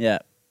couple. Yeah.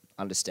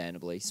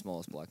 Understandably,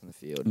 smallest bloke in the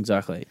field.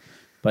 Exactly.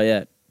 But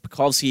yeah,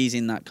 Bukowski's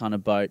in that kind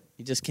of boat.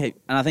 He just and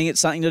I think it's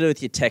something to do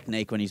with your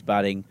technique when he's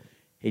batting.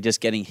 He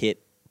just getting hit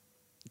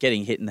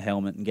in the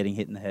helmet and getting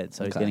hit in the head,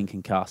 so he's getting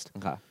concussed.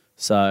 Okay.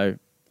 So,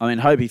 I mean,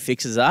 hope he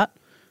fixes that.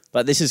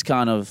 But this is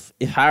kind of,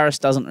 if Harris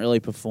doesn't really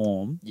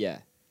perform. Yeah.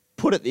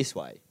 Put it this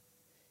way.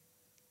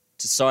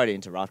 Sorry to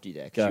interrupt you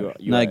there. Go.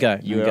 You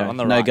were on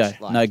the right.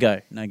 No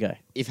go.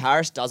 If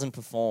Harris doesn't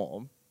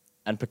perform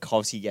and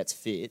Bukowski gets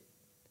fit,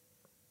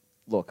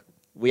 look,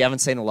 we haven't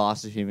seen the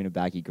last of him in a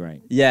baggy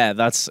green. Yeah,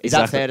 Is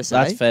that fair to say?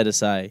 That's fair to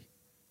say.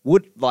 You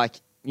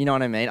know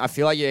what I mean? I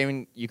feel like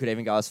you could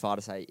even go as far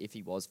to say if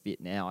he was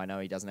fit now. I know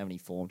he doesn't have any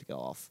form to go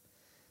off.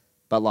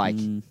 But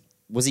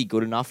was he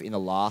good enough in the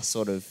last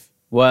sort of...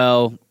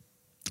 Well,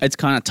 it's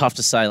kind of tough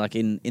to say. Like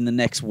in the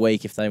next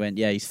week, if they went,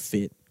 yeah, he's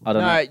fit. I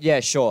don't know.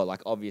 Yeah, sure.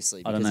 Like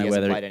obviously, because he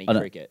hasn't played any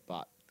cricket.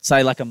 But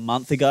say like a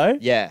month ago.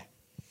 Yeah.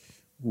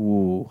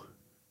 Ooh.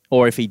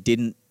 Or if he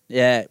didn't.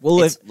 Yeah.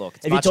 Well, if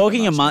you're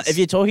talking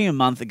a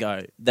month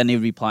ago, then he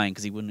would be playing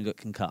because he wouldn't have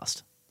got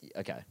concussed.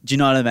 Okay. Do you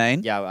know what I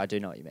mean? Yeah, I do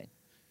know what you mean.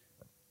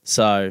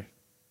 So,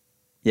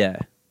 yeah,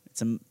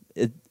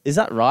 is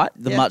that right?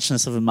 The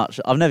muchness of a much.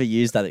 I've never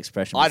used that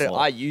expression before.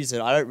 I use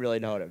it. I don't really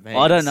know what it means.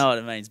 I don't know what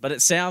it means, but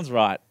it sounds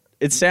right.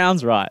 It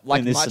sounds right. Like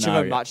in this much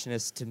scenario. of a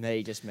muchness to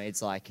me just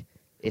means like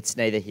it's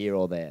neither here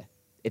or there.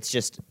 It's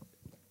just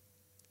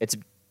it's a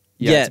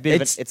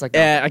bit it's like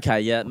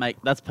okay, yeah, mate.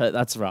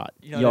 That's right.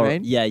 You know what I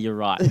mean? Yeah, you're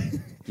right.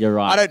 You're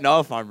right. I don't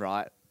know if I'm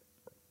right.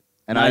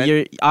 And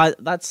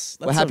that's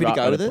we're happy to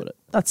go with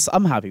it.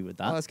 I'm happy with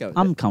that. Oh, let's go with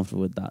I'm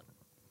comfortable with that.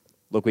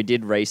 Look, we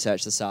did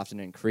research this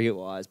afternoon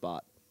cricket-wise,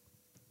 but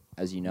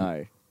as you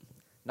know,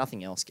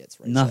 nothing else gets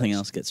researched. Nothing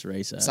else gets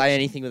researched. Say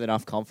anything with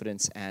enough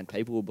confidence and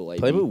people will believe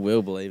People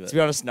will believe it. To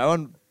be honest, no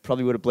one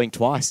probably would have blinked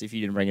twice if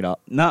you didn't bring it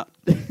up. No.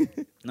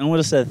 No one would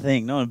have said a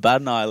thing. No one bat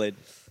an eyelid.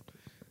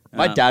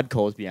 My dad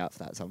calls me out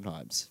for that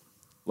sometimes.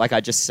 Like I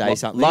just say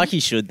something. Like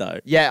he should, though.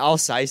 Yeah, I'll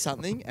say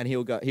something and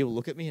he'll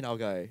look at me and I'll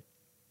go,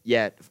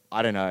 yeah,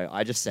 I don't know.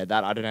 I just said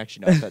that. I don't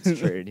actually know if that's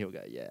true. And he'll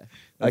go, yeah.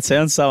 That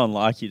sounds so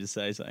unlike you to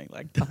say something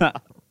like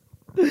that.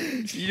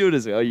 You do it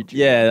as well.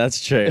 Yeah,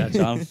 that's true.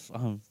 Actually,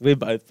 we're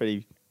both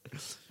pretty...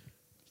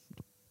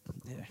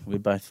 Yeah, we're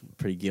both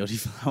pretty guilty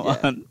for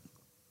that one.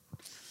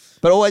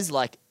 But always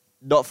like,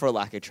 not for a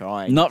lack of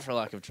trying. Not for a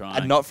lack of trying.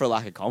 And not for a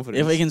lack of confidence.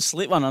 If we can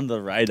slip one under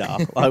the radar,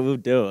 I will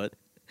do it.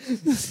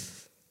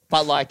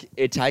 But like,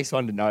 it takes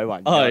one to know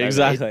one. Oh,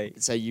 exactly. I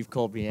mean? So you've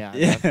called me out.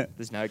 Yeah.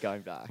 There's no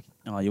going back.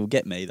 Oh, you'll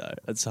get me though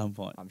at some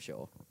point. I'm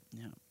sure.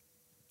 Yeah.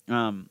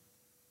 Well,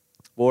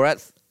 we're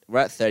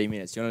at 30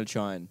 minutes. Do you want to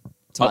try and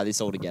tie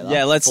this all together?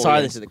 Yeah, let's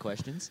tie this to the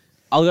questions.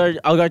 I'll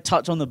go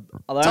touch on the.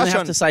 I'll only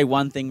have to say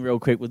one thing real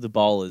quick with the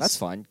bowlers. That's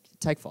fine.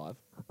 Take 5.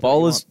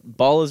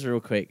 Bowlers real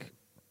quick.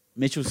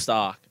 Mitchell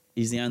Starc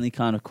is the only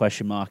kind of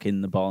question mark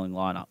in the bowling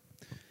lineup.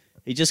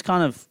 He just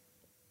kind of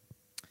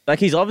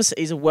he's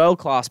a world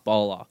class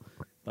bowler,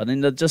 but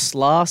in the just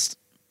last,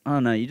 I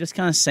don't know, you just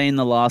kind of seen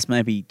the last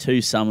maybe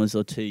 2 summers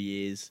or 2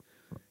 years,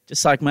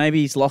 just like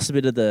maybe he's lost a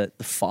bit of the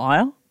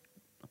fire,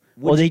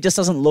 or he just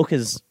doesn't look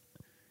as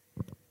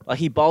like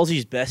he bowls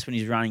his best when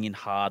he's running in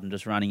hard and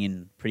just running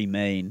in pretty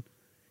mean,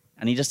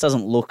 and he just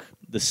doesn't look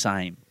the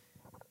same.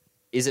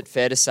 Is it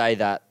fair to say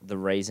that the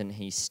reason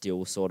he's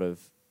still sort of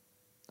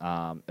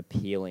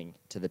appealing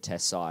to the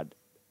test side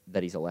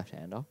that he's a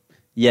left-hander?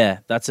 Yeah,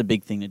 that's a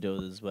big thing to do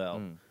with it as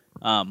well.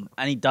 And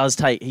he does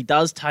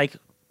take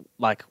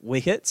like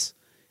wickets,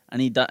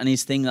 and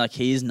his thing like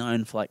he is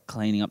known for like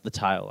cleaning up the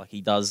tail. Like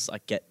he does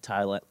like get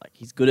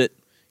he's good at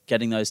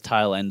getting those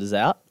tail enders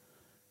out.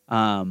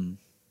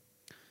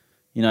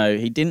 You know,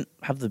 he didn't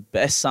have the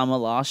best summer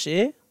last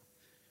year,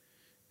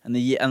 and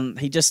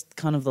he just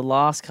kind of the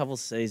last couple of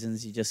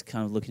seasons you just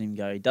kind of look at him and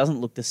go, he doesn't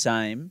look the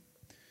same.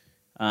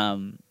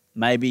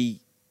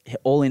 Maybe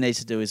all he needs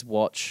to do is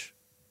watch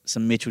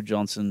some Mitchell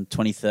Johnson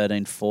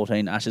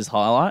 2013-14 Ashes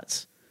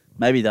highlights.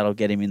 Maybe that'll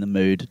get him in the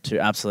mood to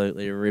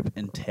absolutely rip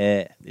and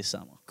tear this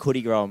summer. Could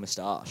he grow a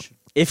moustache?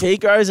 If he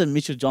grows a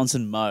Mitchell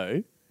Johnson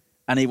mo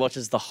and he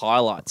watches the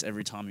highlights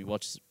every time he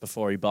watches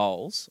before he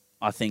bowls,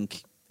 I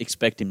think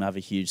expect him to have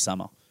a huge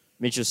summer.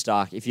 Mitchell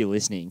Starc, if you're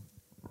listening,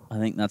 I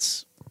think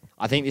this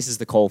is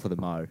the call for the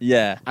mo.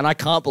 Yeah. And I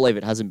can't believe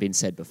it hasn't been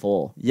said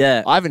before.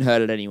 Yeah. I haven't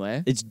heard it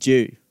anywhere. It's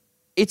due.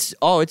 It's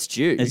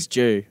due. It's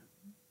due.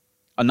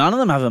 None of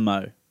them have a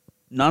mo.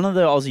 None of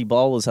the Aussie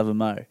bowlers have a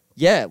mo.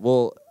 Yeah,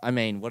 well, I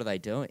mean, what are they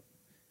doing?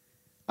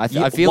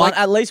 I feel like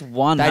at least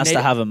one they has need to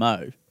it. have a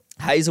mo.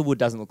 Hazelwood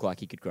doesn't look like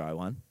he could grow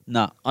one.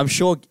 No. I'm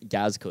sure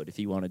Gaz could if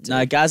he wanted to.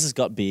 No, Gaz has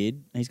got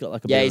beard. He's got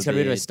like a he's got a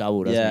bit of a beard.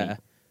 stubble, doesn't he?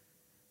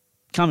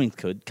 Cummings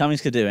could.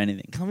 Cummings could do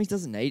anything. Cummings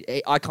doesn't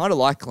need. I kind of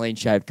like clean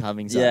shaved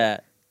Cummings. Yeah.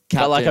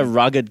 But like a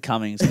rugged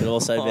Cummings could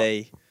also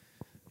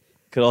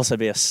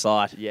be a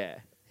sight. Yeah,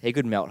 he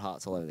could melt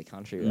hearts all over the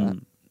country with that.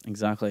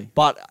 Exactly.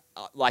 But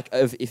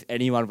if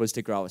anyone was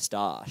to grow a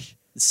stash,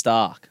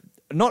 Starc.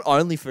 not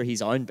only for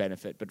his own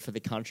benefit but for the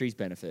country's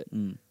benefit,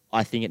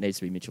 I think it needs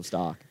to be Mitchell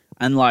Starc.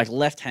 And like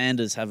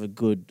left-handers have a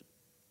good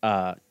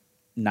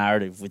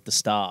narrative with the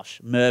stash.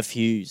 Merv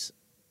Hughes,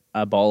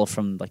 a bowler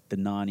from like the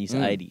 90s,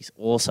 80s,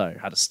 also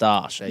had a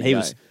stash. There And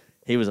you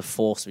he was a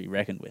force to be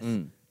reckoned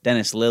with.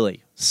 Dennis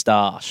Lilly,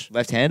 stash.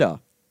 Left-hander.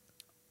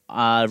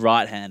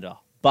 Right-hander,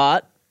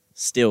 but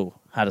still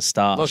had a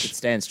stash. Look, it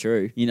stands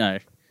true. You know,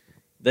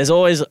 there's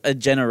always a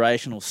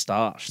generational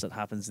stash that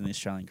happens in the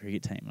Australian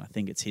cricket team. And I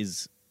think it's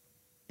his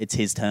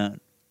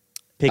turn.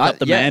 Pick up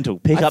the mantle.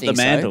 Pick up the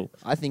mantle.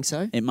 I think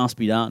so. It must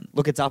be done.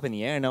 Look, it's up in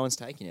the air and no one's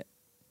taking it.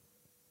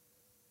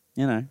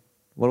 You know.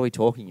 What are we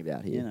talking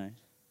about here? You know.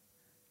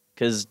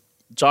 Because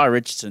Jai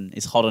Richardson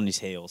is hot on his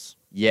heels.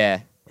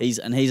 Yeah. He's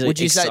an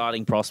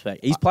exciting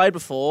prospect. He's played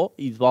before.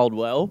 He's bowled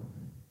well.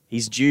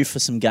 He's due for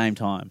some game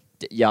time.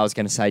 Yeah, I was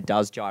going to say,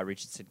 does Jai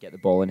Richardson get the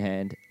ball in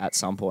hand at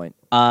some point?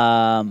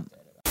 All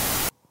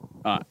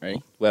right,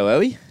 ready? Where were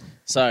we?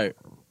 So,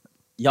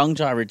 young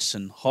Jai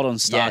Richardson, hot on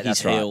Starkey's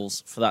that's right.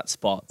 heels for that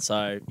spot.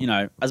 So, you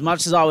know, as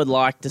much as I would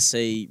like to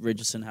see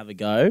Richardson have a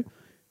go,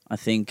 I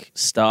think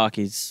Starc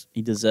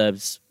he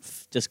deserves,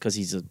 just because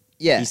he's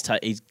done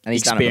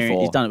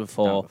it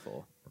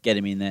before. Get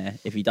him in there.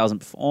 If he doesn't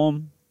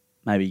perform,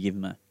 maybe give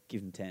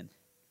him 10.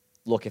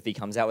 Look, if he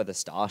comes out with a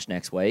stash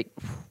next week,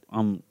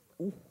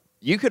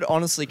 you could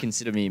honestly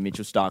consider me a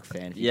Mitchell Starc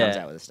fan if he comes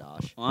out with a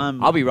stash.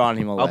 I'll be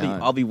riding him all the way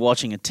home. I'll be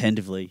watching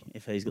attentively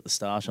if he's got the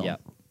stash on.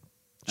 Yep.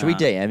 Should we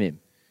DM him?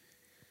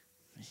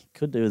 He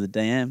could do with a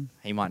DM.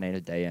 He might need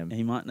a DM.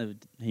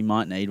 He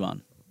might need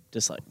one.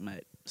 Just like,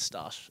 mate,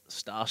 stash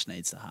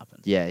needs to happen.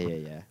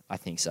 Yeah. I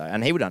think so.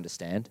 And he would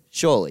understand,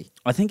 surely.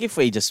 I think if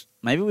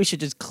maybe we should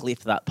just clip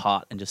that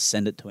part and just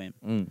send it to him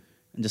and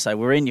just say,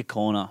 we're in your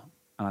corner,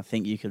 and I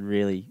think you could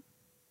really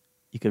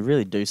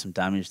do some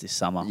damage this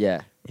summer.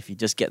 Yeah. If you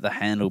just get the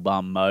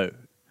handlebar mo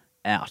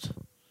out.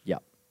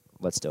 Yep.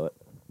 Let's do it.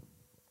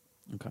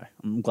 Okay.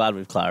 I'm glad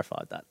we've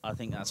clarified that. I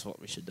think that's what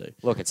we should do.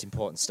 Look, it's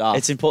important stuff.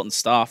 It's important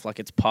stuff. Like,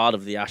 it's part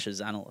of the Ashes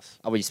analyst.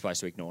 Are we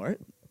supposed to ignore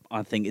it?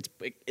 I think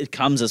it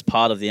comes as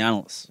part of the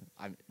analyst.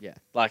 Yeah.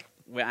 Like,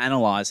 we're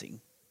analysing,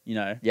 you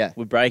know. Yeah.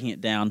 We're breaking it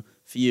down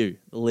for you,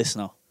 the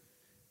listener.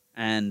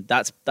 And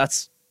that's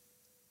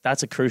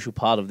a crucial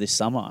part of this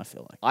summer, I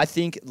feel like. I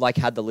think, like,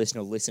 had the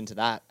listener listened to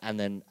that and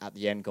then at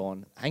the end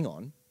gone, hang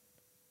on,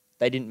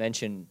 they didn't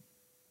mention,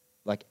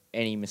 like,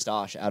 any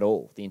moustache at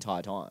all the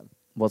entire time.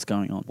 What's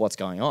going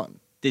on?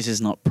 This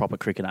is not proper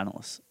cricket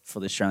analyst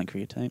for the Australian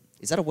cricket team.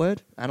 Is that a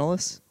word?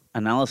 Analyst?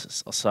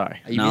 Analysis. Oh,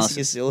 sorry. Are you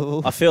missing a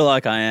syllable? I feel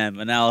like I am.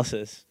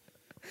 Analysis.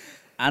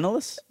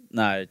 Analyst?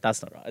 No,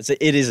 that's not right.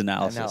 It is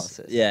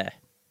analysis. Yeah.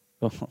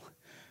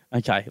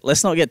 Okay.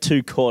 Let's not get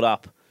too caught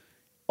up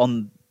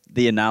on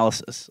the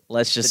analysis.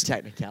 Let's just the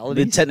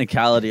technicality. The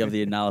technicality of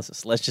the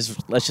analysis. Let's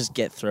just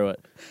get through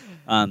it.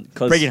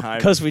 Bring it home.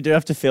 Because we do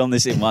have to film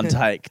this in one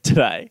take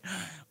today.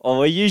 Or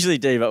we usually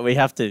do, but we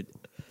have to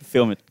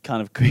film it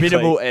kind of quickly.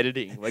 Minimal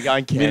editing. We're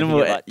going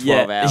camping at like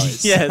 12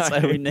 hours. Yeah,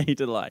 so we need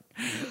to like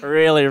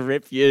really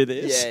rip you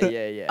this.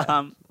 Yeah.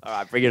 All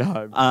right, bring it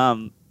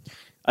home.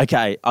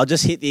 Okay, I'll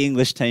just hit the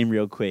English team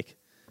real quick.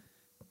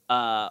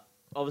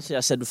 Obviously, I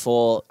said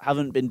before,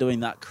 haven't been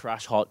doing that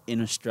crash hot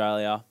in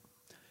Australia.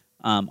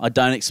 I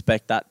don't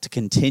expect that to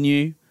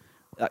continue.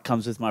 That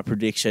comes with my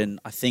prediction.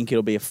 I think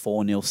it'll be a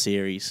 4-0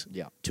 series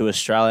to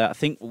Australia. I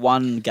think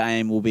one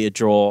game will be a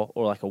draw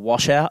or like a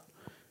washout.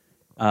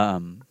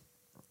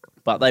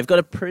 But they've got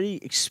a pretty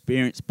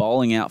experienced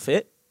bowling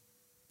outfit.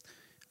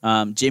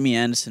 Jimmy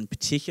Anderson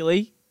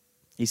particularly,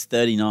 he's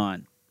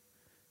 39.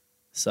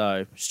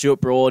 So Stuart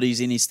Broad,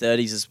 he's in his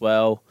 30s as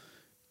well.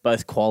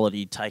 Both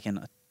quality, taken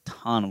a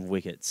ton of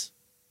wickets.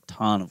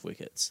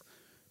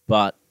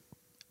 But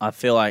I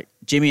feel like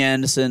Jimmy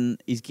Anderson,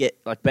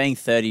 being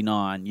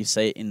 39, you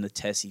see it in the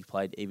tests he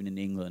played even in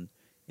England.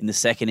 In the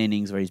second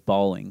innings where his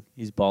bowling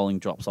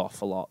drops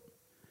off a lot.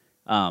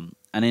 And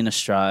in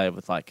Australia,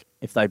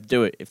 if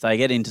they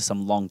get into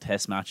some long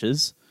test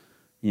matches,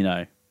 you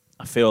know,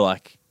 I feel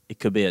like it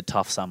could be a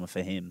tough summer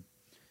for him,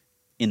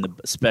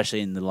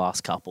 especially in the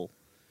last couple.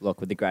 Look,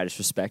 with the greatest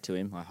respect to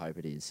him, I hope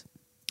it is.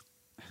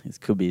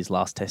 It could be his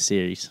last test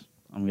series.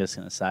 I'm just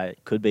going to say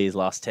it could be his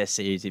last test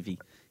series if he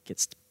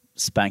gets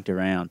spanked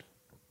around.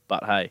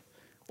 But hey,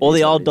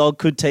 the old dog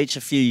could teach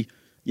a few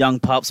young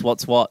pups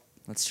what's what.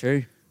 That's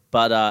true.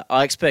 But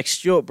I expect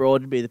Stuart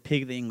Broad to be the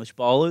pick of the English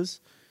bowlers.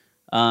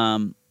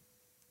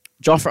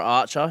 Jofra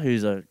Archer,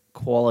 who's a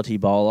quality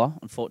bowler,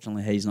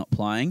 unfortunately he's not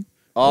playing.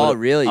 Oh,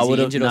 really? Is he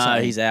injured or no,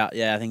 something? he's out.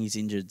 Yeah, I think he's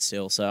injured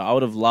still. So I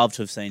would have loved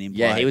to have seen him play.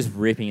 Yeah, he was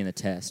ripping in the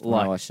test when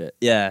I watched it.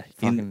 Yeah,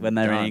 Fucking when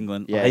they were in done.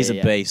 England. Yeah, He's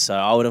yeah, a beast. So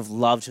I would have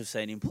loved to have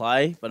seen him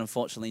play, but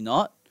unfortunately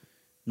not.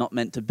 Not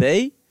meant to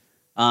be.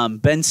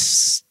 Ben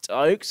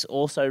Stokes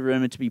also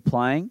rumoured to be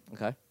playing.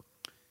 Okay.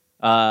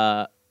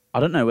 I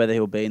don't know whether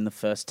he'll be in the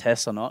first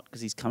test or not because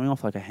he's coming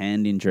off like a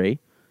hand injury.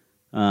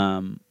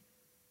 So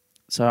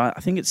I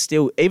think it's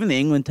still, even the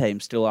England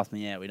team's still up in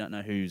the air. We don't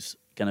know who's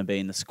going to be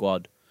in the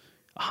squad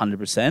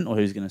 100% or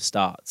who's going to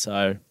start.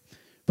 So,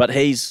 but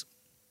he'll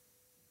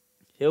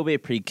be a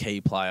pretty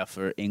key player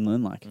for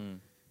England. Like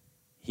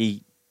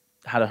he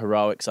had a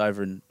heroics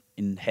over in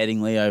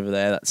Headingley over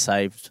there that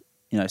saved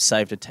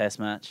a test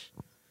match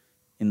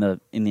in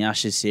the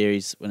Ashes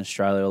series when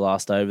Australia were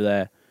last over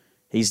there.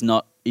 He's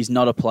not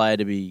a player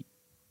to be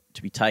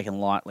taken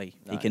lightly.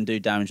 No. He can do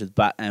damage with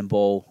bat and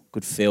ball.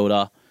 Good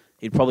fielder.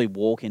 He'd probably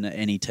walk into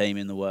any team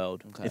in the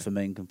world, if I'm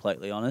being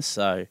completely honest.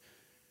 So,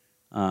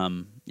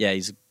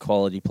 he's a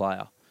quality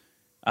player.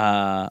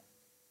 And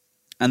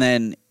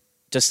then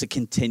just to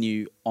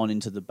continue on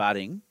into the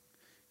batting,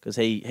 because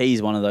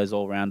he's one of those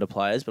all-rounder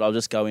players, but I'll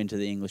just go into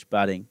the English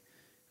batting.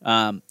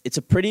 It's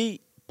a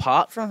pretty,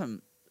 apart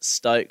from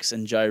Stokes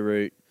and Joe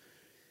Root,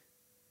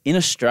 in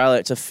Australia,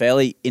 it's a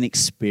fairly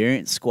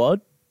inexperienced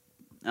squad.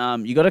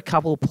 You got a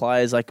couple of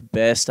players like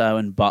Bairstow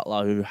and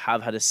Butler who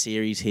have had a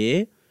series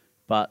here,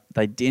 but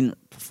they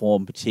didn't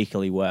perform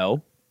particularly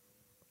well.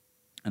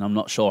 And I'm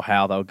not sure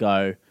how they'll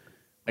go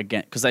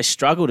again, because they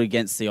struggled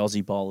against the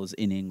Aussie bowlers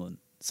in England.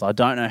 So I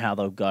don't know how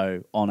they'll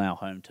go on our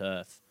home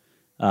turf.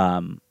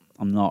 I'm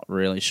not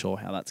really sure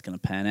how that's going to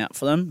pan out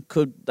for them.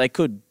 They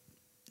could,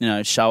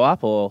 show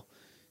up, or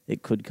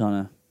it could kind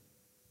of,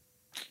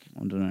 I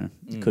don't know.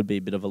 It could be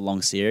a bit of a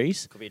long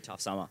series. Could be a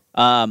tough summer.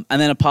 And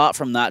then apart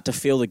from that, to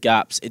fill the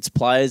gaps, it's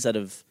players that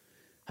have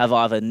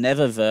either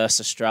never versed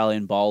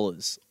Australian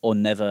bowlers or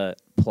never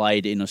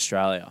played in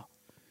Australia.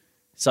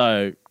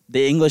 So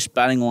the English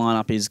batting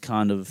lineup is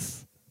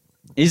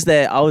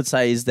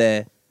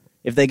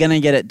if they're going to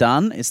get it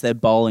done, it's their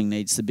bowling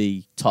needs to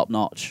be top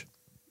notch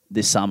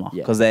this summer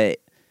because they're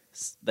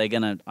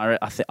going to.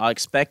 I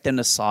expect them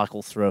to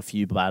cycle through a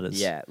few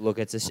batters. Yeah, look,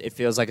 it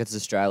feels like it's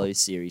Australia's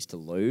series to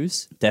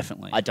lose.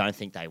 Definitely. I don't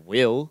think they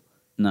will.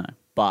 No.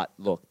 But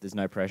look, there's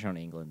no pressure on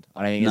England.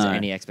 I don't think there's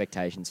any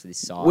expectations for this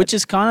side. Which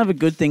is kind of a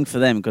good thing for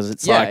them because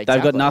it's they've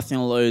got nothing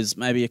to lose.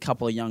 Maybe a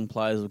couple of young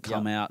players will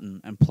come out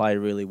and play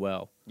really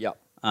well. Yep.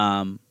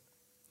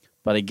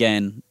 But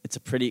again, it's a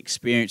pretty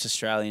experienced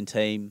Australian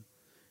team,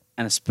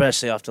 and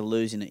especially after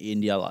losing to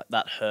India, like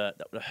that would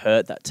have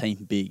hurt that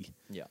team big.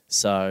 Yeah.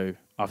 So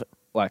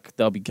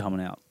they'll be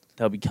coming out.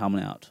 They'll be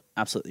coming out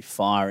absolutely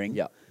firing.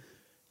 Yeah.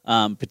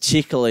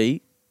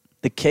 Particularly,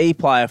 the key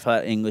player for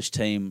that English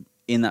team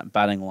in that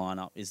batting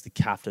lineup is the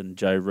captain,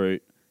 Joe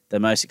Root, the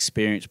most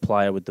experienced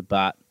player with the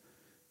bat.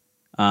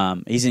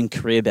 He's in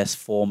career best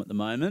form at the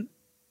moment.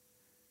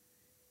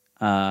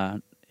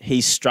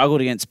 He's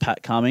struggled against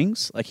Pat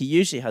Cummins. Like, he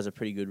usually has a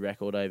pretty good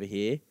record over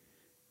here,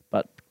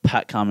 but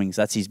Pat Cummins,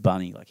 that's his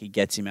bunny. Like, he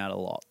gets him out a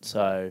lot.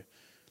 So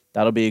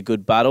that'll be a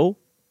good battle.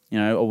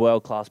 A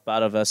world-class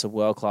batter versus a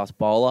world-class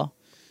bowler.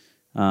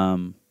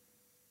 But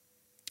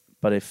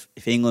if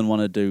England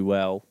want to do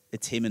well,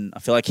 it's him and I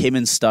feel like him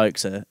and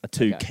Stokes are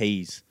two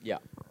keys. Yeah.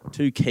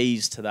 Two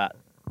keys to that,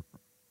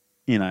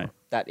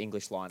 that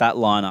English lineup. That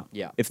lineup.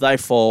 Yeah. If they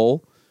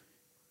fall,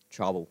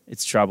 trouble.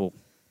 It's trouble.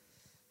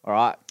 All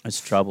right. It's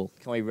trouble.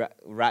 Can we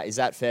is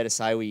that fair to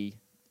say we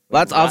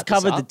I've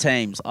covered the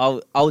teams.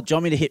 Do you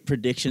want me to hit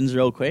predictions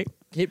real quick?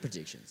 Hit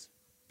predictions.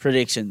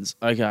 Predictions.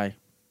 Okay.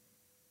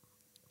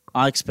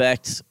 I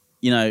expect,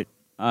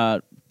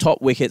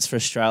 top wickets for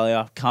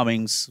Australia,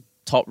 Cummins,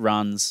 top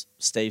runs,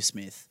 Steve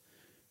Smith.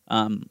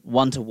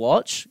 One to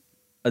watch,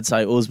 I'd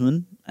say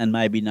Usman and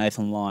maybe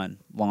Nathan Lyon.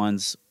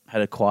 Lyon's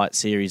had a quiet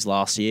series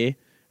last year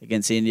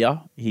against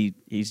India.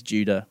 He's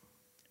due to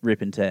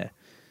rip and tear.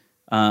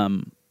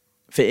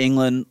 For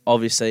England,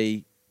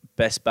 obviously,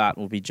 best bat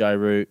will be Joe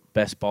Root,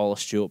 best bowler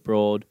Stuart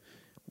Broad.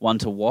 One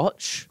to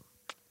watch,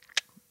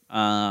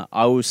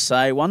 I will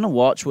say one to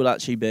watch would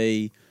actually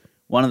be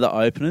one of the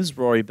openers,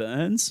 Rory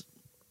Burns.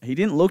 He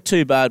didn't look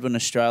too bad when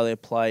Australia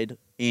played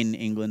in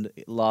England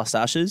last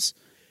Ashes.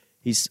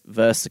 He's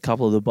versed a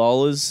couple of the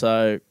bowlers,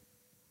 so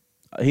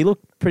he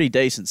looked pretty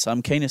decent. So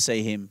I'm keen to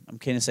see him. I'm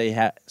keen to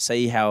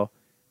see how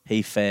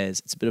he fares.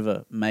 It's a bit of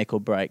a make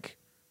or break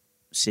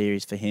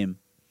series for him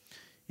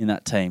in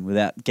that team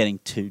without getting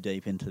too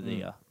deep into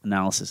the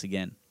analysis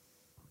again.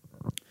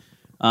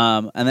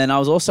 And then I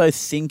was also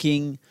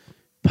thinking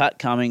Pat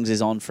Cummins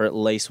is on for at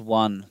least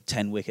one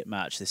 10-wicket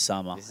match this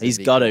summer. He's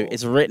got to.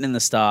 It's written in the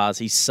stars.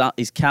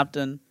 He's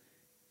captain.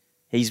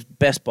 He's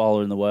best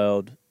bowler in the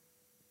world.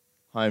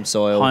 Home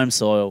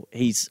soil.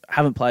 We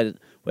haven't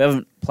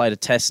played a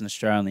test in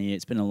Australia in the year.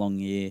 It's been a long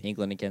year.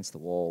 England against the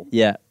wall.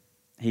 Yeah.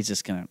 He's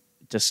just going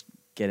to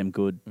get him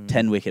good.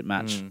 10-wicket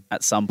match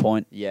at some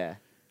point. Yeah.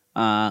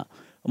 I'm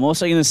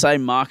also going to say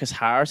Marcus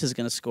Harris is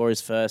going to score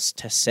his first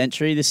test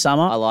century this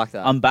summer. I like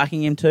that. I'm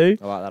backing him too.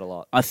 I like that a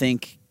lot. I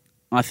think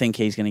I think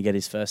he's going to get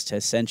his first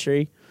Test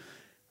century.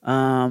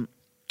 And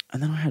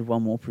then I had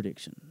one more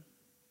prediction.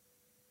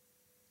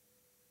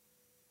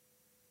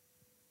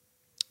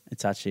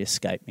 It's actually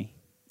escaped me.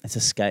 It's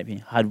escaped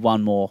me. I had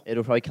one more.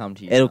 It'll probably come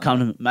to you. It'll come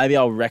to me. Maybe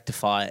I'll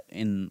rectify it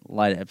in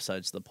later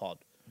episodes of the pod.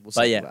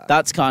 But yeah,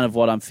 that's kind of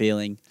what I'm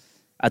feeling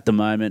at the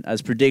moment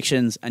as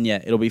predictions. And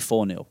yeah, it'll be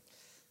 4-0.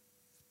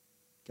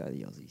 Go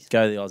the Aussies.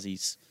 Go the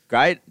Aussies.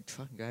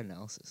 Fucking great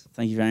analysis.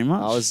 Thank you very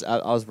much. I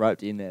was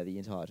roped in there the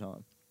entire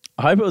time.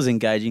 I hope it was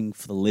engaging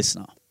for the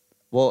listener.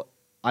 Well,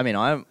 I mean,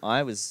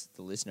 I was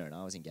the listener and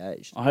I was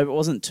engaged. I hope it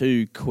wasn't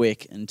too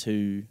quick and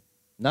too...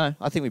 No,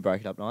 I think we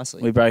broke it up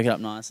nicely. We broke it up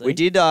nicely. We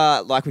did,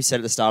 like we said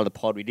at the start of the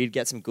pod, we did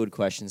get some good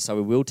questions, so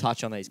we will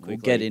touch on these quickly.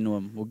 We'll get into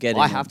them.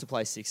 I have to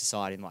play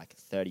 6-a-side in like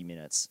 30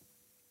 minutes.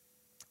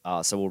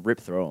 So we'll rip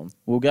through them.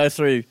 We'll go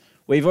through...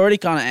 We've already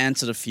kind of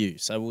answered a few,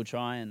 so we'll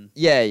try and...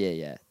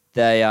 Yeah.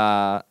 They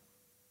are...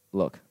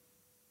 Look.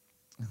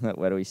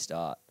 Where do we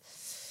start?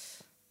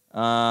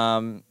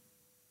 I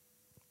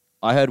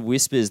heard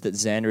whispers that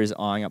Zander is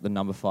eyeing up the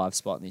number 5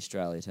 spot in the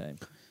Australia team.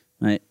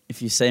 Mate,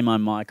 if you see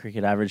my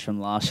cricket average from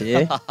last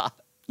year,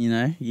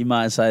 you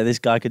might say this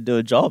guy could do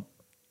a job.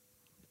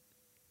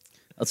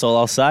 That's all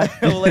I'll say.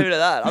 We'll leave it at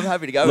that. I'm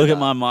happy to go Look with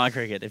at my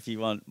cricket if you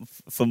want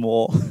for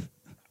more.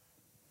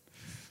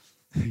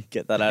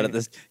 Get that out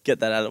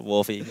of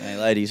Wolfie. Hey,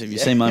 ladies, have you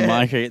seen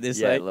my cricket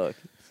this week? Look.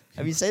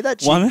 Have you seen that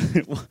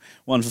chick?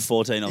 One for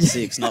 14 off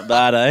 6. Not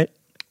bad, eh?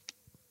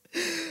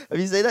 Have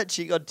you seen that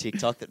chick on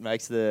TikTok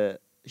that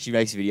she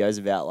makes videos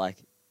about like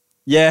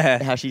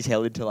how she's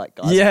held into like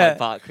guys playing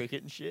park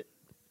cricket and shit?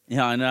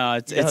 Yeah, I know.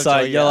 It's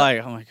like you're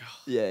like, oh my god.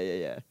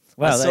 Yeah.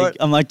 Wow,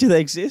 I'm like, do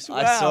they exist? Wow.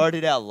 I saw it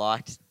in our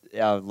liked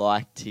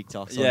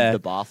TikToks on the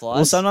Barflies.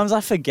 Well, sometimes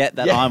I forget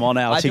that I'm on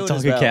our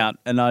TikTok account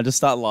and I just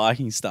start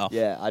liking stuff.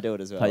 Yeah, I do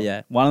it as well. But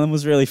yeah, one of them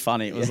was really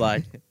funny. It was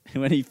like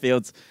when he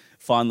fields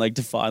fine leg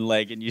to fine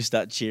leg and you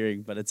start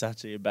cheering, but it's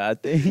actually a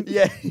bad thing.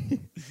 Yeah.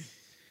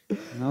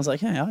 And I was like,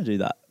 hey, I do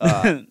that.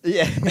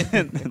 Yeah.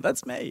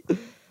 That's me.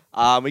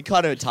 We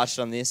kind of touched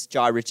on this.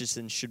 Jai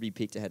Richardson should be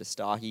picked ahead of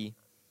Starkey.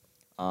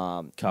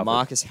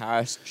 Marcus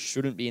Harris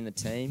shouldn't be in the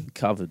team.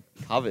 Covered.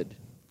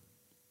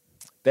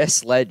 Best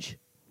sledge.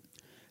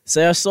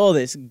 So I saw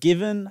this.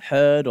 Given,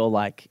 heard, or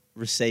like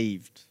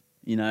received,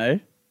 you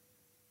mean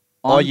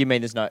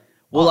there's no...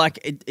 Well, like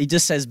it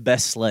just says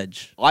best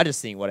sledge. I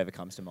just think whatever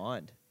comes to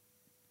mind.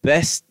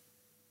 Best...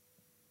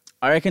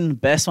 I reckon the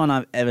best one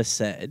I've ever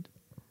said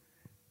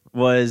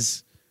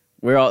was...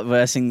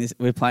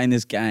 We're playing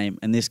this game,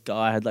 and this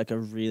guy had like a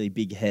really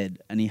big head,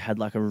 and he had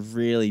like a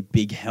really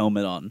big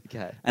helmet on.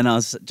 Okay. And I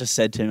just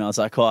said to him, I was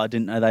like, "Oh, I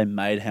didn't know they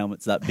made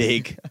helmets that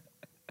big."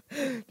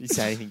 Did you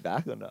say anything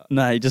back or not?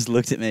 No, he just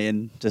looked at me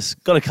and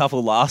just got a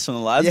couple laughs from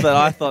the lads. But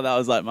I thought that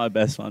was like my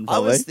best one.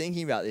 Probably. I was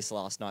thinking about this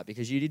last night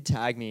because you did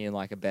tag me in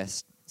like a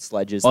best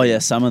sledges. Oh yeah,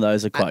 some of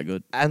those are quite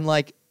good. And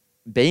like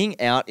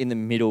being out in the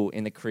middle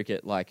in the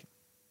cricket,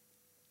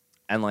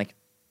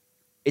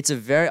 it's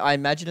I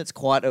imagine it's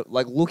quite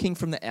like looking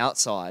from the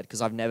outside,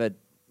 because I've never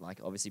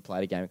like obviously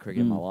played a game of cricket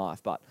in my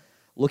life, but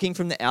looking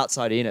from the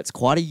outside in, it's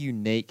quite a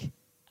unique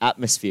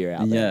atmosphere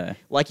out there. Yeah.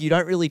 Like you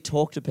don't really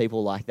talk to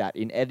people like that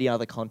in any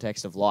other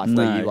context of life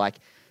where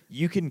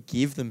you can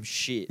give them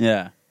shit.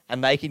 Yeah.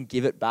 And they can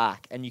give it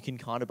back, and you can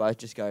kind of both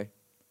just go.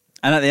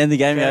 And at the end of the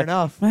game, fair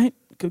enough, mate.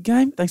 Good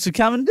game. Thanks for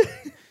coming.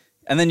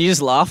 And then you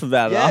just laugh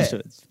about it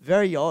afterwards.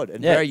 Very odd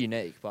and very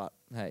unique, but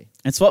hey.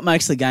 It's what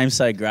makes the game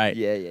so great.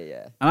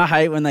 Yeah. And I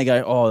hate when they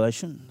go, oh, they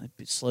shouldn't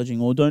be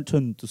sledging, or don't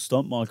turn the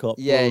stump mic up.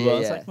 Yeah.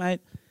 It's like,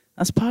 mate,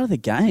 that's part of the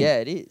game. Yeah,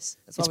 it is.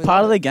 It's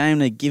part of the game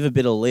to give a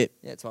bit of lip.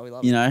 Yeah, it's why we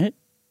love it.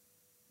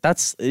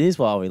 It is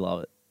why we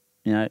love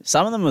it.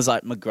 Some of them was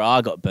like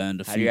McGrath got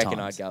burned a few times. How do you reckon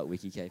I'd go at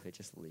Wikikeeper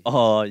just to leave?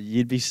 Oh,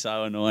 you'd be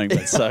so annoying,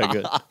 but so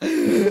good.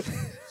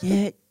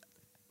 Yeah.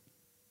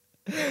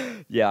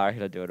 Yeah, I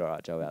reckon I'd do an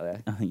alright job out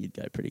there. I think you'd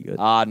go pretty good.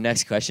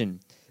 Next question.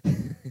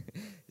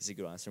 This is a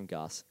good one. It's from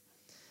Gus.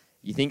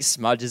 You think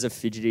Smudge is a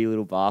fidgety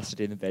little bastard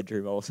in the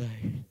bedroom also?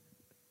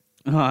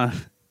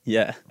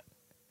 Yeah.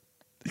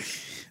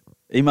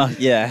 He must,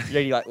 yeah. You know,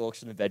 he like walks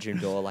from the bedroom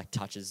door, like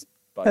touches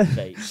both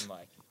feet and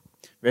like...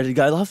 Ready to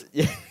go, love?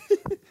 Yeah.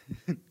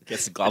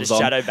 Gets the gloves on.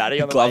 Shadow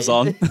batty on the gloves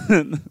on.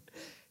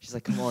 She's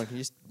like, come on, can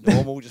you just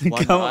normal, just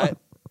one night?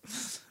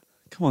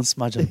 Come on,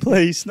 Smudger,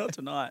 please, not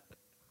tonight.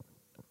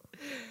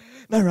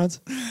 No runs.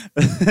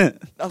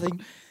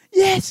 Nothing.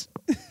 Yes.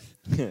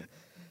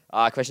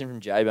 Question from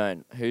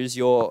J-Bone. Who's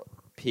your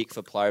pick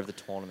for player of the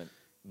tournament?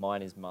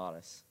 Mine is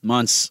Marnus.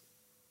 Mine's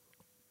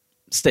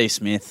Steve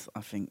Smith.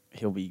 I think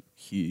he'll be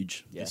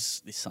huge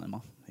this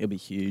summer. He'll be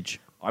huge.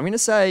 I'm gonna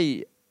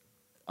say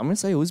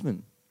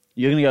Usman.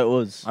 You're gonna go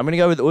Uz. I'm gonna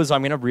go with Uz.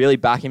 I'm gonna really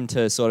back him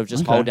to sort of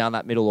just hold down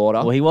that middle order.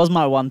 Well, he was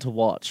my one to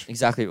watch.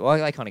 Exactly. Well,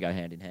 they kind of go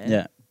hand in hand.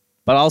 Yeah,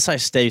 but I'll say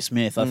Steve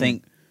Smith. I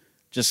think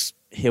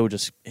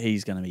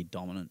he's gonna be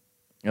dominant.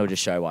 He'll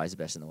just show why he's the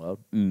best in the world.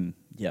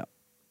 Yeah.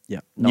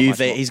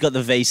 He's got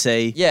the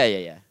VC.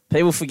 Yeah.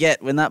 People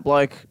forget when that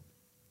bloke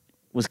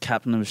was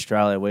captain of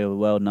Australia, we were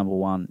world number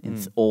one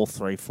in all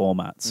three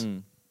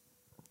formats.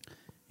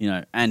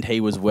 and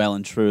he was well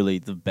and truly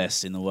the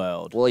best in the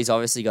world. Well, he's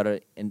obviously got an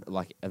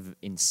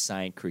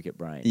insane cricket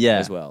brain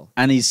as well.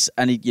 And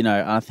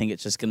I think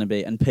it's just going to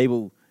be, and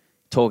people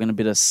talking a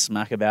bit of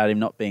smack about him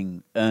not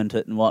being earned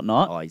it and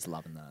whatnot. Oh, he's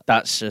loving that.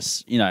 That's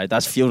just,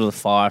 that's fuel to the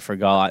fire for a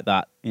guy like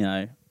that.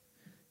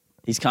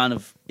 He's kind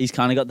of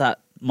got that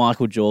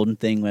Michael Jordan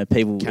thing where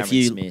people,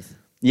 Smith.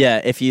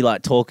 if you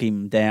like talk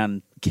him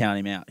down, count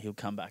him out, he'll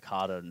come back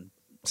harder. And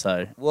so,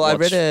 I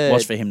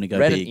watch for him to go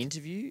big. An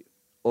interview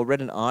or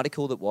read an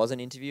article that was an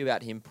interview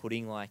about him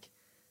putting like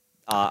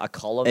a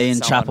column. Ian in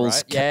someone,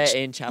 Chappell's, right? Yeah,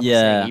 Ian Chappell's.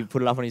 Yeah, he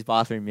put it up on his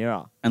bathroom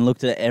mirror and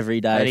looked at it every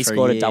day. And he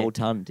scored a double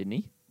ton, didn't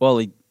he? Well,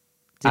 he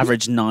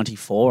averaged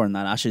 94 in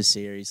that Ashes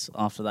series.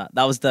 After that,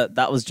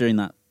 that was during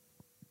that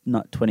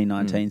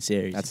 2019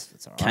 series.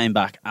 That's all right. Came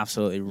back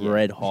absolutely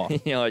red hot.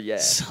 Oh yeah.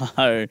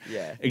 So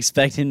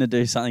expect him to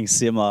do something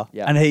similar.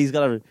 Yeah. And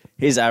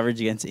his average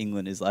against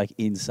England is like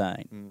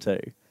insane too.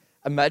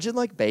 Imagine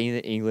like being in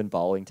the England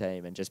bowling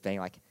team and just being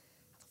like, how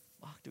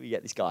the fuck do we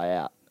get this guy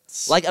out?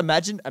 Like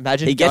imagine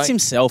he gets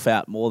himself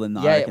out more than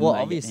that. Yeah, well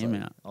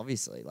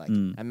obviously like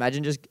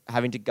imagine just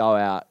having to go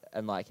out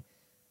and like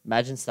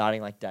imagine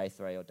starting like day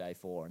 3 or day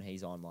 4 and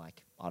he's on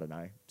like I don't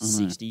know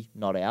 60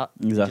 not out.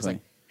 Exactly. Just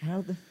like,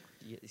 how the do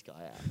you get this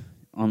guy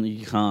out?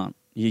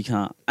 You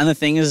can't. And the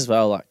thing is as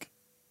well, like,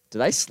 do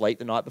they sleep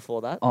the night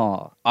before that?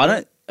 Oh, I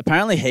don't.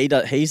 Apparently he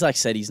does. He's like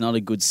said he's not a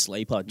good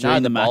sleeper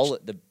during the match.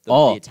 The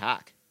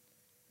attack.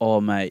 Oh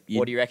mate,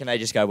 or do you reckon they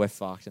just go we're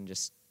fucked and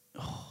just?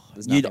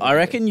 I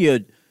reckon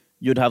you'd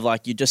have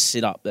like you'd just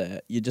sit up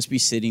there. You'd just be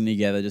sitting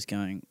together, just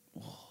going,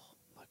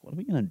 like what are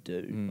we gonna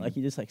do? Like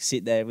you just like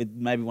sit there with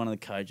maybe one of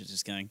the coaches,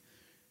 just going,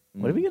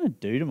 what are we gonna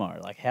do tomorrow?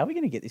 Like how are we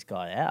gonna get this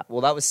guy out? Well,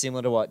 that was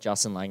similar to what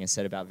Justin Langer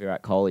said about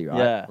Virat Kohli, right?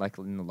 Yeah. Like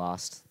in the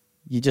last.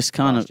 You just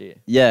kind of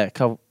year.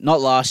 not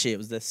last year. It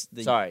was this.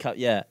 Sorry.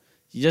 Yeah.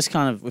 You just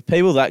kind of with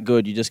people that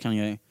good, you just kind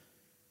of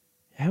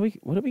go,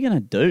 what are we gonna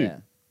do? Yeah.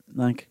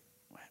 Like.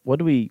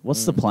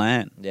 What's the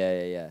plan?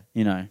 Yeah.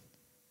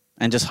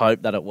 And just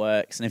hope that it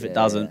works. And if it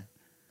doesn't,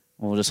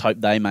 we'll just hope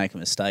they make a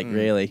mistake,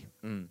 really.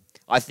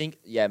 I think,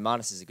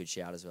 Marnus is a good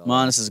shout as well.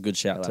 Marnus is a good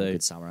shout, too. A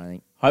good summer, I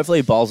think. Hopefully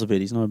he bowls a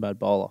bit. He's not a bad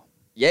bowler.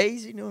 Yeah,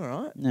 he's doing all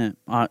right. Yeah,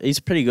 he's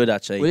pretty good,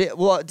 actually.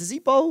 Well, does he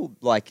bowl,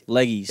 like...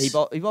 Leggies.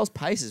 He bowls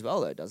pace as well,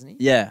 though, doesn't he?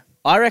 Yeah.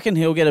 I reckon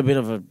he'll get a bit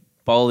of a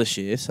bowl this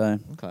year, so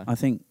okay. I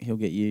think he'll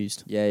get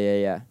used.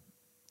 Yeah.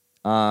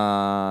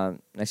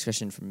 Next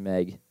question from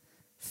Meg.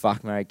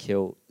 Fuck, marry,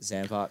 kill,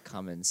 Zampa,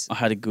 Cummins. I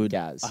had a good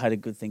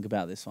think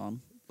about this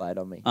one. Lay it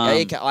on me.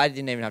 I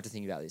didn't even have to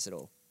think about this at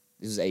all.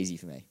 This was easy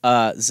for me.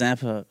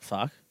 Zampa,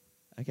 fuck.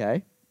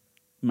 Okay.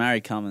 Marry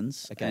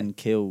Cummins and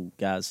kill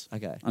Gaz.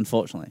 Okay.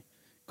 Unfortunately.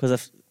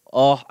 Because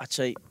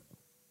actually,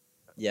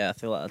 yeah, I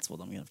feel like that's what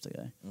I'm going to have to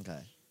go.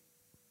 Okay.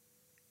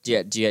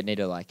 Do you need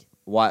to, like,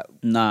 why?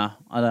 Nah,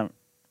 I don't.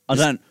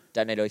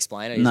 Don't need to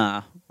explain it?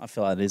 Nah, I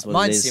feel like it is what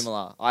Mine's it is. Mine's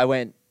similar. I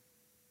went,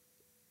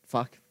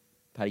 fuck,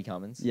 Paddy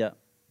Cummins. Yeah.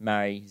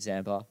 Marry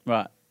Zampa.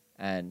 Right.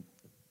 And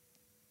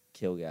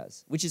kill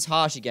Gaz. Which is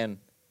harsh again.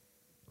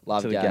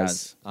 Love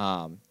Gaz.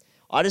 I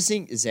just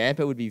think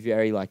Zampa would be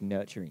very like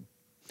nurturing.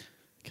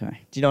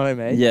 Okay. Do you know what I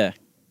mean? Yeah.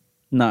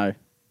 No,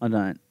 I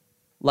don't.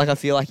 Like I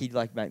feel like he'd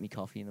like make me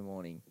coffee in the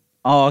morning.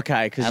 Oh,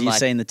 okay, because you've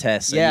seen the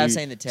test. So I've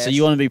seen the test. So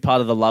you want to be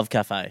part of the Love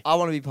Cafe? I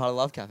want to be part of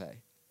Love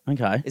Cafe.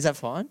 Okay. Is that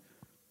fine?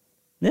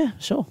 Yeah,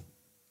 sure.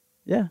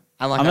 Yeah.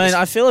 And like,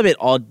 I feel a bit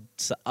odd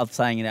of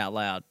saying it out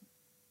loud.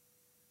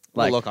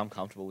 Like, well, look, I'm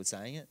comfortable with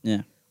saying it.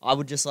 Yeah. I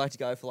would just like to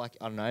go for like,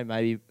 I don't know,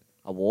 maybe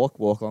a walk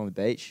along the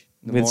beach.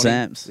 With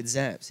Zamps. With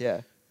Zamps,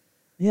 yeah.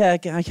 Yeah,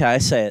 okay, I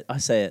see it.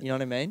 You know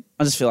what I mean?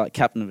 I just feel like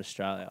Captain of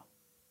Australia.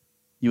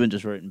 You wouldn't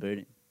just root and boot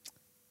him.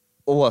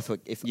 Or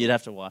if you'd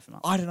have to wife him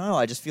up. I don't know.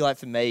 I just feel like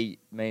for me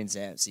and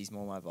Zamps, he's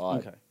more my vibe.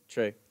 Okay,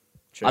 true.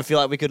 I feel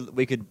like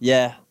we could.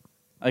 Yeah.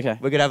 Okay.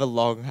 We could have a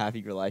long,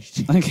 happy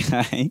relationship.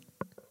 Okay.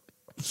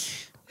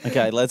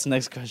 Okay. Let's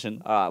next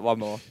question. All right, one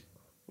more.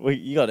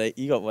 You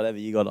got whatever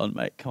you got on,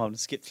 mate. Come on,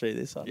 skip through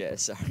this one. Yeah,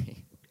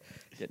 sorry.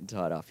 Getting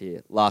tied up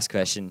here. Last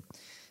question.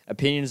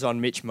 Opinions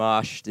on Mitch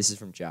Marsh. This is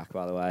from Jack,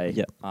 by the way.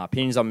 Yep.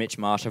 Opinions on Mitch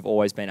Marsh. I've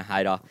always been a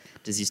hater.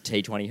 Does his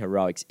T20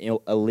 heroics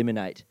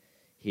eliminate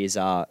his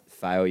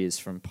failures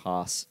from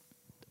past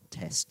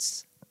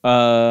tests?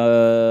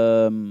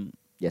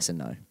 Yes and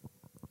no.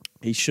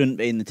 He shouldn't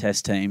be in the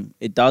test team.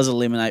 It does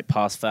eliminate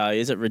past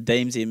failures. It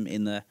redeems him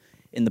in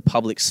the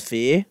public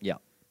sphere. Yeah.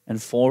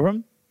 And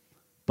forum.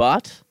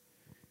 But,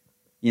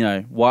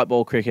 white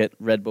ball cricket,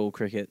 red ball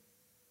cricket,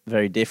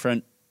 very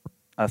different.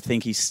 I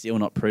think he's still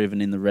not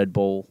proven in the red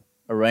ball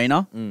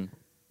arena. And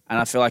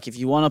I feel like if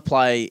you want to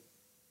play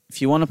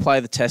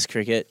the test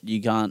cricket,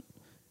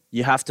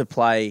 you have to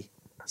play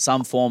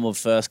some form of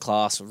first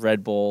class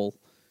red ball,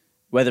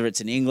 whether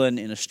it's in England,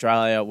 in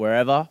Australia,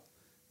 wherever.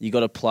 You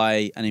got to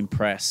play and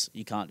impress.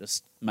 You can't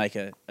just make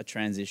a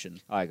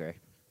transition. I agree.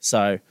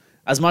 So,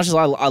 as much as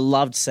I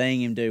loved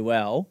seeing him do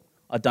well,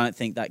 I don't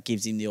think that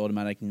gives him the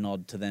automatic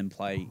nod to then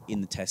play in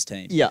the test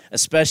team. Yeah.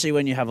 Especially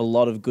when you have a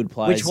lot of good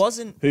players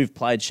who've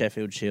played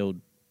Sheffield Shield,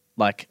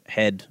 like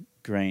Head,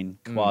 Green,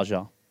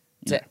 Khawaja.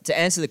 To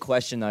answer the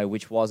question, though,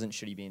 which wasn't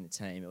should he be in the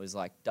team, it was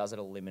like, does it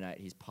eliminate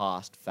his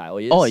past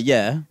failures? Oh,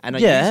 yeah. And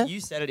yeah. you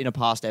said it in a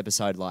past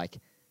episode, like,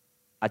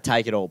 I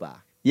take it all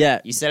back.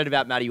 Yeah. You said it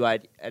about Matty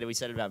Wade, and we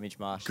said it about Mitch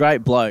Marsh.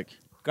 Great bloke.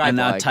 Great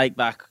bloke. I take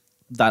back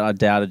that I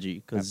doubted you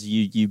because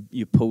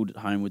you pulled it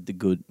home with the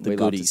goodies.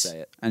 Love to see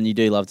it. And you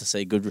do love to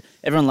see good.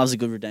 Everyone loves a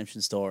good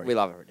redemption story. We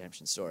love a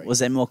redemption story. Was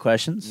there more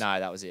questions? No,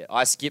 that was it.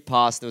 I skipped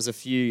past. There was a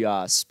few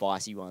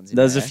spicy ones in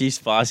There's there. a few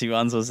spicy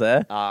ones, was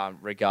there?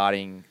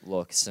 Regarding,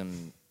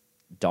 some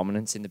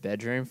dominance in the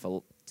bedroom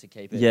to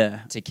keep it. Yeah.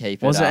 To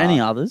keep Was it. there any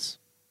others?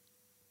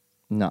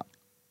 No.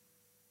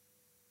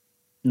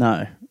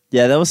 No.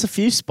 Yeah, there was a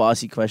few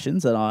spicy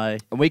questions that I...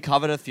 And we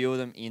covered a few of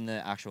them in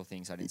the actual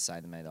things. I didn't say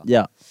them either.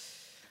 Yeah.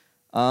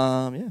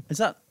 Yeah. Is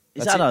that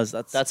That's us?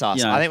 That's us.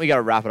 you know, I think we got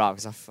to wrap it up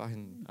because I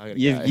gotta go.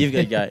 You've got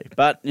to go.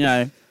 But,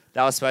 That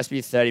was supposed to be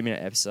a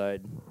 30-minute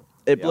episode.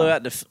 it blew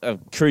out to a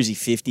cruisy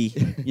 50.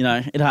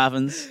 It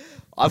happens.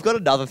 I've got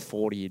another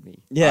 40 in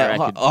me. Yeah, I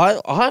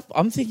reckon.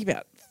 I'm thinking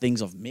about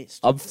things I've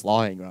missed. I'm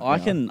flying right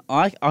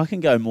now. I can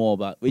go more,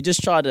 but we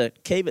just try to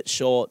keep it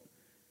short.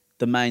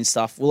 The main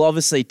stuff. We'll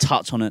obviously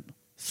touch on it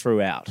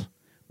throughout.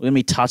 We're gonna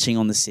be touching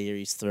on the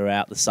series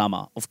throughout the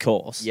summer, of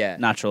course. Yeah.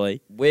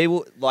 Naturally. We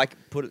will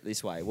put it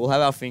this way. We'll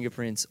have our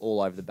fingerprints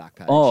all over the back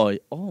page. Oh,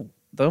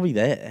 they'll be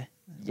there.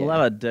 Yeah. We'll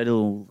have our dirty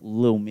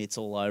little mitts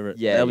all over it.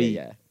 Yeah, They'll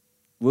yeah.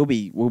 We'll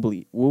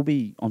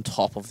be on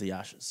top of the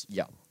Ashes.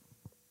 Yeah.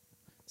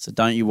 So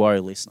don't you worry,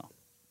 listener.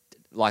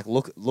 Like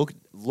look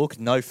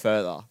no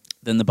further.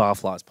 Than the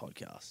Barflies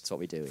podcast. That's what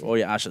we do. For all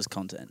your Ashes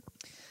content.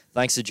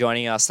 Thanks for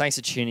joining us. Thanks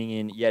for tuning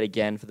in yet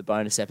again for the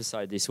bonus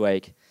episode this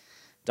week.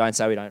 Don't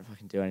say we don't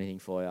fucking do anything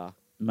for you.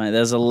 Mate,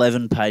 there's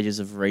 11 pages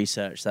of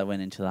research that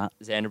went into that.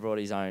 Zander brought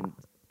his own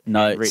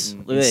Notes. written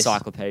Look at this.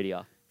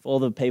 encyclopedia. For all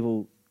the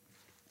people,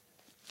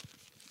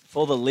 for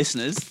all the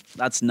listeners,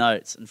 that's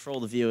notes. And for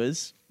all the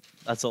viewers,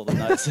 that's all the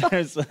notes there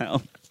as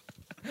well.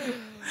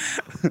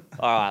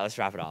 All right, let's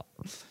wrap it up.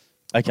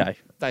 Okay.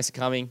 Thanks for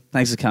coming.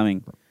 Thanks for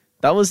coming.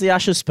 That was the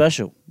Ashes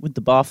special with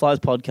the Barflies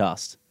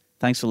podcast.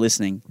 Thanks for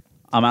listening.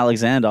 I'm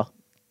Alexander.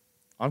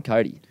 I'm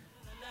Kody.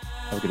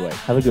 Have a good week.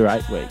 Have a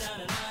great week.